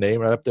put their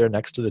name right up there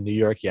next to the New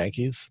York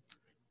Yankees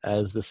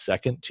as the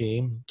second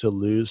team to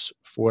lose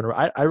 4 in a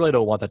row? I really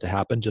don't want that to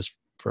happen, just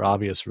for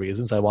obvious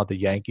reasons. I want the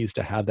Yankees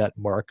to have that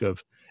mark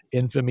of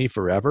infamy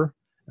forever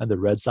and the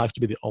Red Sox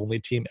to be the only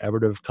team ever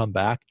to have come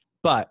back.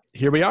 But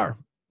here we are.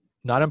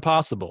 Not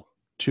impossible.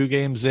 2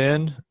 games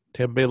in,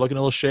 Tampa Bay looking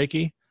a little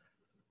shaky.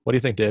 What do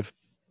you think, Dave?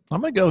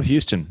 I'm going to go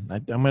Houston.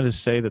 I'm going to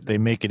say that they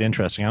make it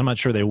interesting. I'm not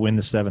sure they win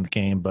the 7th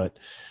game, but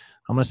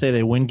I'm going to say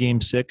they win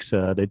game 6.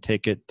 They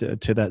take it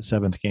to that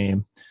 7th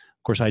game.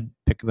 Of course, I'd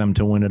pick them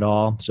to win it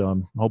all, so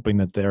I'm hoping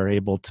that they're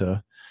able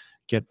to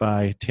get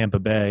by Tampa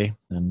Bay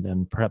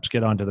and perhaps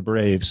get onto the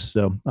Braves.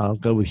 So I'll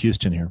go with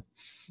Houston here.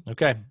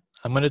 Okay.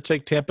 I'm going to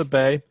take Tampa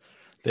Bay.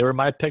 They were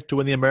my pick to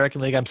win the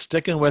American League. I'm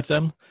sticking with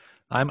them.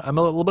 I'm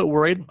a little bit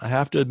worried, I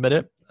have to admit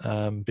it,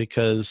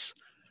 because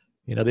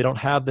they don't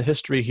have the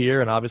history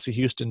here, and obviously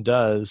Houston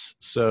does.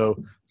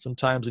 So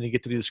sometimes when you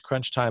get to these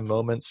crunch time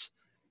moments,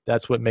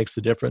 that's what makes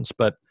the difference.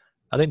 But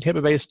I think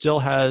Tampa Bay still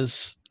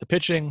has the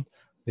pitching.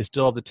 They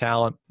still have the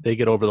talent. They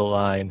get over the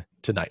line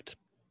tonight.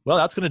 Well,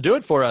 that's going to do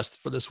it for us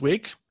for this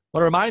week. I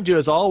want to remind you,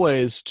 as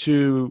always,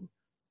 to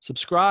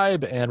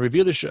subscribe and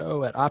review the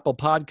show at Apple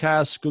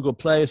Podcasts, Google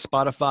Play,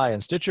 Spotify,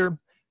 and Stitcher.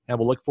 And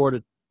we'll look forward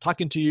to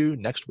talking to you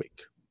next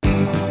week.